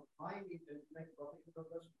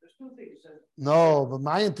 no, but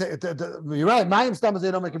Mayim, you're right. Mayim stomachs,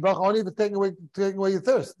 they don't make a bracha only if it's taking away your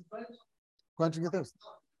thirst, quenching your thirst.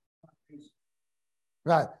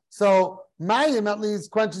 Right. So Mayim at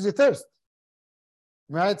least quenches your thirst.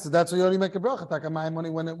 Right. So that's why you only make a bracha. Taka Mayim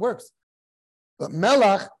only when it works. But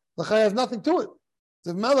Melach l'chai has nothing to it.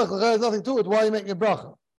 So if Melach l'chai has nothing to it, why are you making a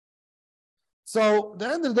bracha? So the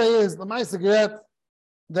end of the day is the Ma'aseh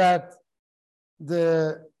that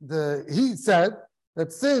he said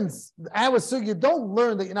that since our sugya don't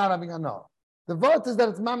learn that you're not having anah. The vart is that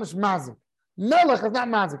it's mamish mazik. Melech is not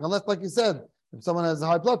mazik, unless, like you said, if someone has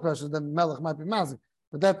high blood pressure, then melech might be mazik.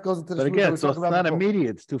 But that goes into the. But again, so it's not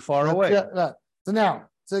immediate; it's too far away. Yeah, right.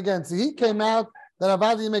 So again, he came out that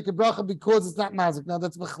avadi you make a bracha because it's not mazik. Now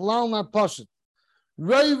that's b'chlal not pashut.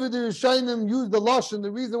 Raiv the Rishonim use the lashon. The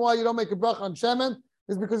reason why you don't make a bracha on shemen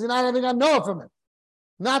is because you're not having anah from it,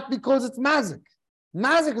 not because it's mazik.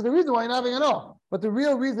 Mazik is the reason why you're not having anah, but the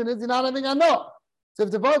real reason is you're not having anah. So if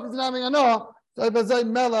the vote is not having anah, so if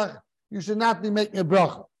melech, you should not be making a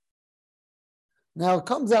bracha. Now it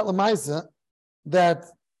comes out l'maisa that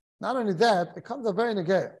not only that, it comes out very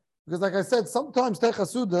negay. Because like I said, sometimes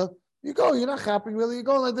techasuda, you go, you're not happy really, you're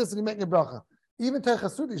going like this and you're making a bracha. Even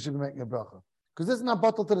techasuda, you should be making a bracha. Because this is not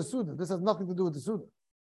bottled to the suda. This has nothing to do with the suda.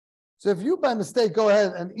 So if you by mistake go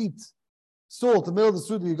ahead and eat salt in the middle of the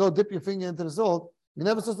suda, you go dip your finger into the salt, you're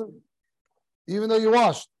never supposed to, even though you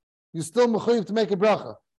washed, you're still mechuyev to make a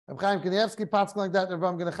bracha. Reb Chaim Kanievsky passing like that,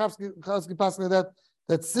 Reb Ginechovsky passing like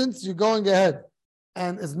that since you're going ahead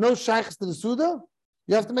and there's no shaykhs to the suda,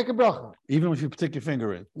 you have to make a bracha. Even if you stick your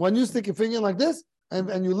finger in. When you stick your finger in like this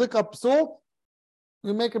and you lick up salt,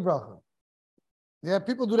 you make a bracha. Yeah,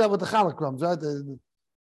 people do that with the challah crumbs, right?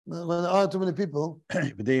 When there aren't too many people.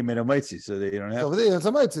 But they made a mitzi, so they don't have to. It's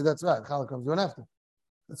a mitzi, that's right. Challah crumbs, you don't have to.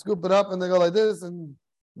 They scoop it up and they go like this, and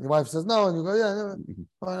your wife says no, and you go, yeah.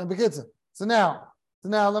 So now, the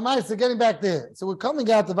Lamaisa, getting back there. So we're coming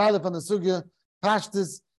out the Vada from the Sugya,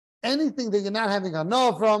 Pashtus, anything that you're not having a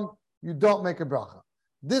no from, you don't make a bracha.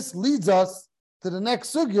 This leads us to the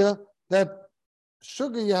next Sugya that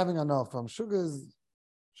sugar you're having a no from. Sugar is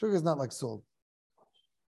not like salt.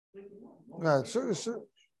 Right, sugar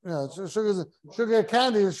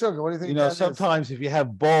candy is sugar. What do you think? You know, sometimes if you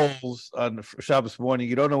have bowls on Shabbos morning,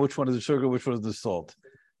 you don't know which one is the sugar, which one is the salt.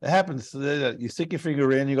 It happens. You stick your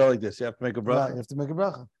finger in, you go like this. You have to make a bracha. Right, you have to make a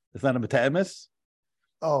bracha. It's not a metaemis?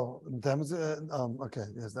 Oh, metaemis. Okay,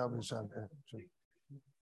 yes, that would be Shabbos. Sure.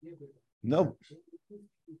 No.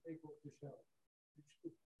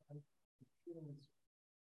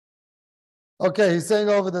 Okay, he's saying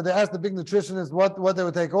over that they asked the big nutritionist what they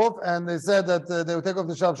would take off, and they said that they would take off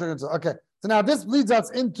the sharp sugar. Okay, so now this leads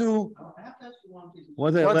us into. I have to ask you one thing.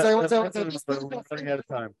 One second. Running out of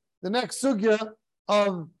time. The next sugya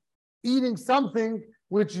of eating something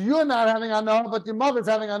which you're not having anah, but your mother's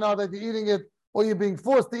having anah, that you're eating it, or you're being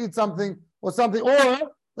forced to eat something, or something.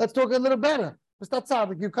 Or let's talk a little better. It's not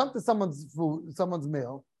sad. You come to someone's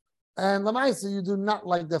meal, and lamaisa, you do not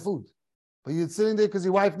like their food, but you're sitting there because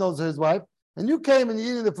your wife knows his wife. And you came and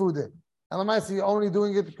you're eating the food there. And lamaisa, you're only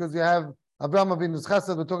doing it because you have Avraham Avinu's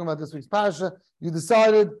chesed. We're talking about this week's parasha. You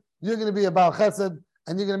decided you're going to be a Baal chesed,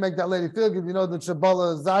 and you're going to make that lady feel good. You know the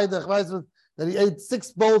Shabbalah Zaydach, that he ate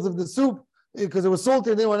 6 bowls of the soup because it was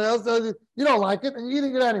salty and anyone else. You don't like it, and you're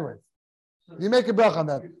eating it anyway. You make a brach on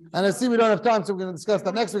that. And I see we don't have time, so we're going to discuss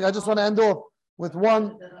that next week. I just want to end off with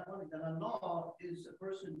one. That anah is a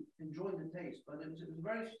person enjoying the taste, but it's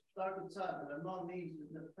very stark inside. But anah means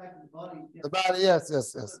the fact that the body. The body, yes.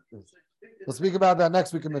 We'll speak about that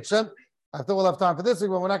next week in Mitzvah. I thought we'll have time for this week,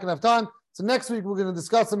 but we're not going to have time. So next week we're going to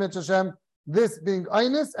discuss in Mitzvah, this being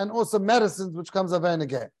aynus and also medicines, which comes of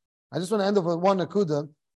again. I just want to end off with one nakuda.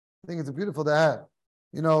 I think it's beautiful to have.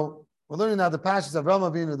 You know, we're learning now the passions of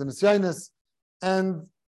Avraham Avinu, the Nisyanis, and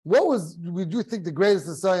what was we do think the greatest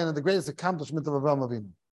Nisayan and the greatest accomplishment of Avraham Avinu?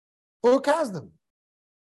 Or Kazdim.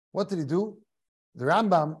 What did he do? The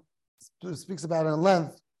Rambam speaks about it in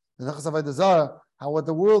length in Nachas Avodah Zarah, how what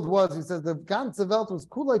the world was. He says the ganze Welt was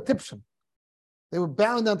kulay tipshim. They were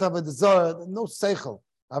bound down to Avodah Zarah, no seichel.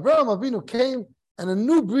 Avraham Avinu came, and a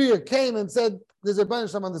new Bria came and said, "There's a Rebbeinu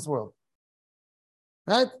Shalom on this world."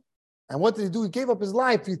 Right? And what did he do? He gave up his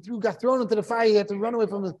life. He got thrown into the fire. He had to run away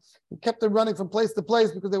from it. He kept him running from place to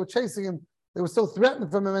place because they were chasing him. They were so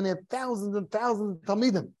threatened from him, and he had thousands and thousands of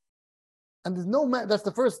Talmidim. And there's no man. That's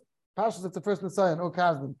the first Pashas. That's the first Messiah, O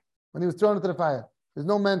Kazdim, when he was thrown into the fire. There's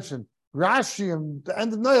no mention. Rashi, and the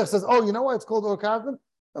end of Noach says, "Oh, you know why it's called Or Kazdim?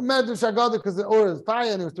 Imagine Shagada because the Or is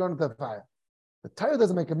fire, and he was thrown into the fire." The Torah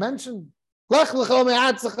doesn't make a mention. Lech lecha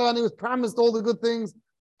me'atzcha, and he was promised all the good things.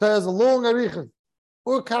 Torah has a long arichah.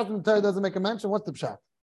 Or Kazdim, Torah doesn't make a mention. What's the pshat?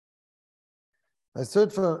 I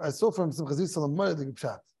saw from Simcha Zisal the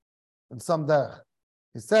pshat in some derech.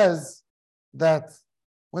 He says that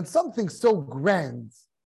when something's so grand,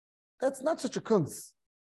 that's not such a kunz.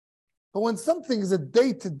 But when something is a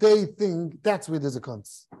day-to-day thing, that's where there's a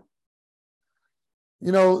kunz.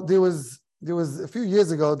 You know, there was a few years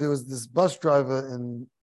ago, there was this bus driver in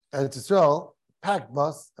Eretz Yisrael, packed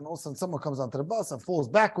bus, and all of a sudden someone comes onto the bus and falls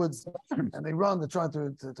backwards, and they run, they're trying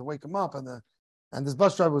to wake him up, and this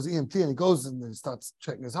bus driver was EMT, and he goes and he starts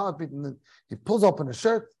checking his heartbeat, and then he pulls open his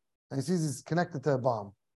shirt, and he sees he's connected to a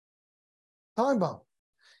bomb. Time bomb.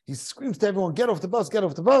 He screams to everyone, get off the bus,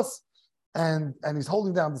 and he's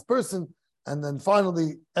holding down this person, and then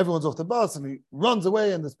finally everyone's off the bus, and he runs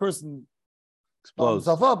away, and this person explodes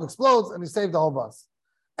himself up, explodes, and he saved the whole bus.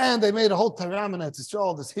 And they made a whole taram and it's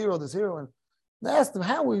this hero, and they asked him,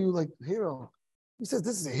 how were you like hero? He says,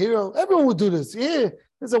 this is a hero. Everyone would do this. Yeah,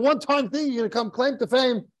 it's a one-time thing. You're going to come claim to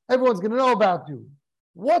fame. Everyone's going to know about you.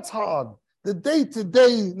 What's hard? The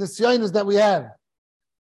day-to-day nisyanis that we have.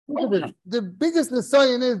 The biggest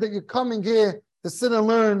nisyan is that you're coming here to sit and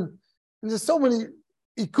learn. And there's so many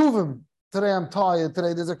ikuvim. Today I'm tired.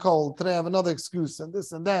 Today there's a cold. Today I have another excuse and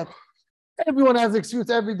this and that. Everyone has an excuse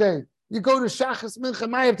every day. You go to Shachas Mincha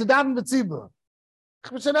Mayev to daven b'tzibur. I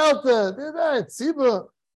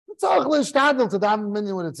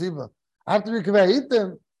have to be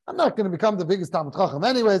kaveh. I'm not going to become the biggest Talmid Chacham.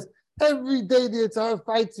 Anyways, every day the Yitzhar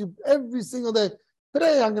fights you, every single day.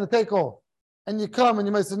 Today I'm going to take off. And you come and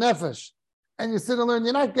you make a nefesh. And you sit and learn.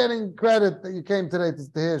 You're not getting credit that you came today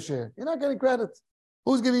to hear share. You're not getting credit.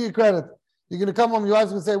 Who's giving you credit? You're going to come home, your wife's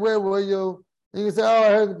going to say, where were you? And you say, oh, I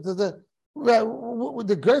heard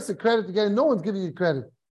the grace of credit you're getting, no one's giving you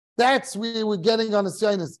credit. That's where we're getting on the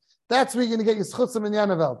shyness. That's where you're going to get your schutzim in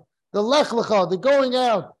Yanavel. The lech lecha, the going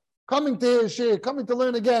out, coming to hear share, coming to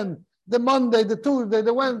learn again. The Monday, the Tuesday,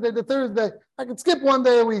 the Wednesday, the Thursday. I can skip one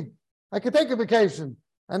day a week. I can take a vacation.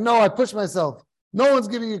 And no, I push myself. No one's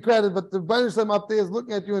giving you credit, but the Rebbeinu Shalom up there is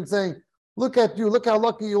looking at you and saying, look at you, look how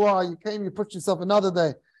lucky you are. You came, you pushed yourself another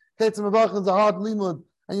day. Ketzim Mabachim is a hard limud,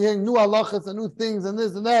 and you're hearing new halachas and new things and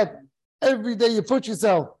this and that. Every day you push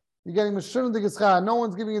yourself. You're getting Meshurun de Gischah. No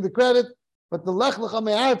one's giving you the credit, but the Lech Lecha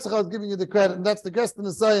Me'atzcha is giving you the credit, and that's the guest in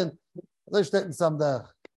the Zion.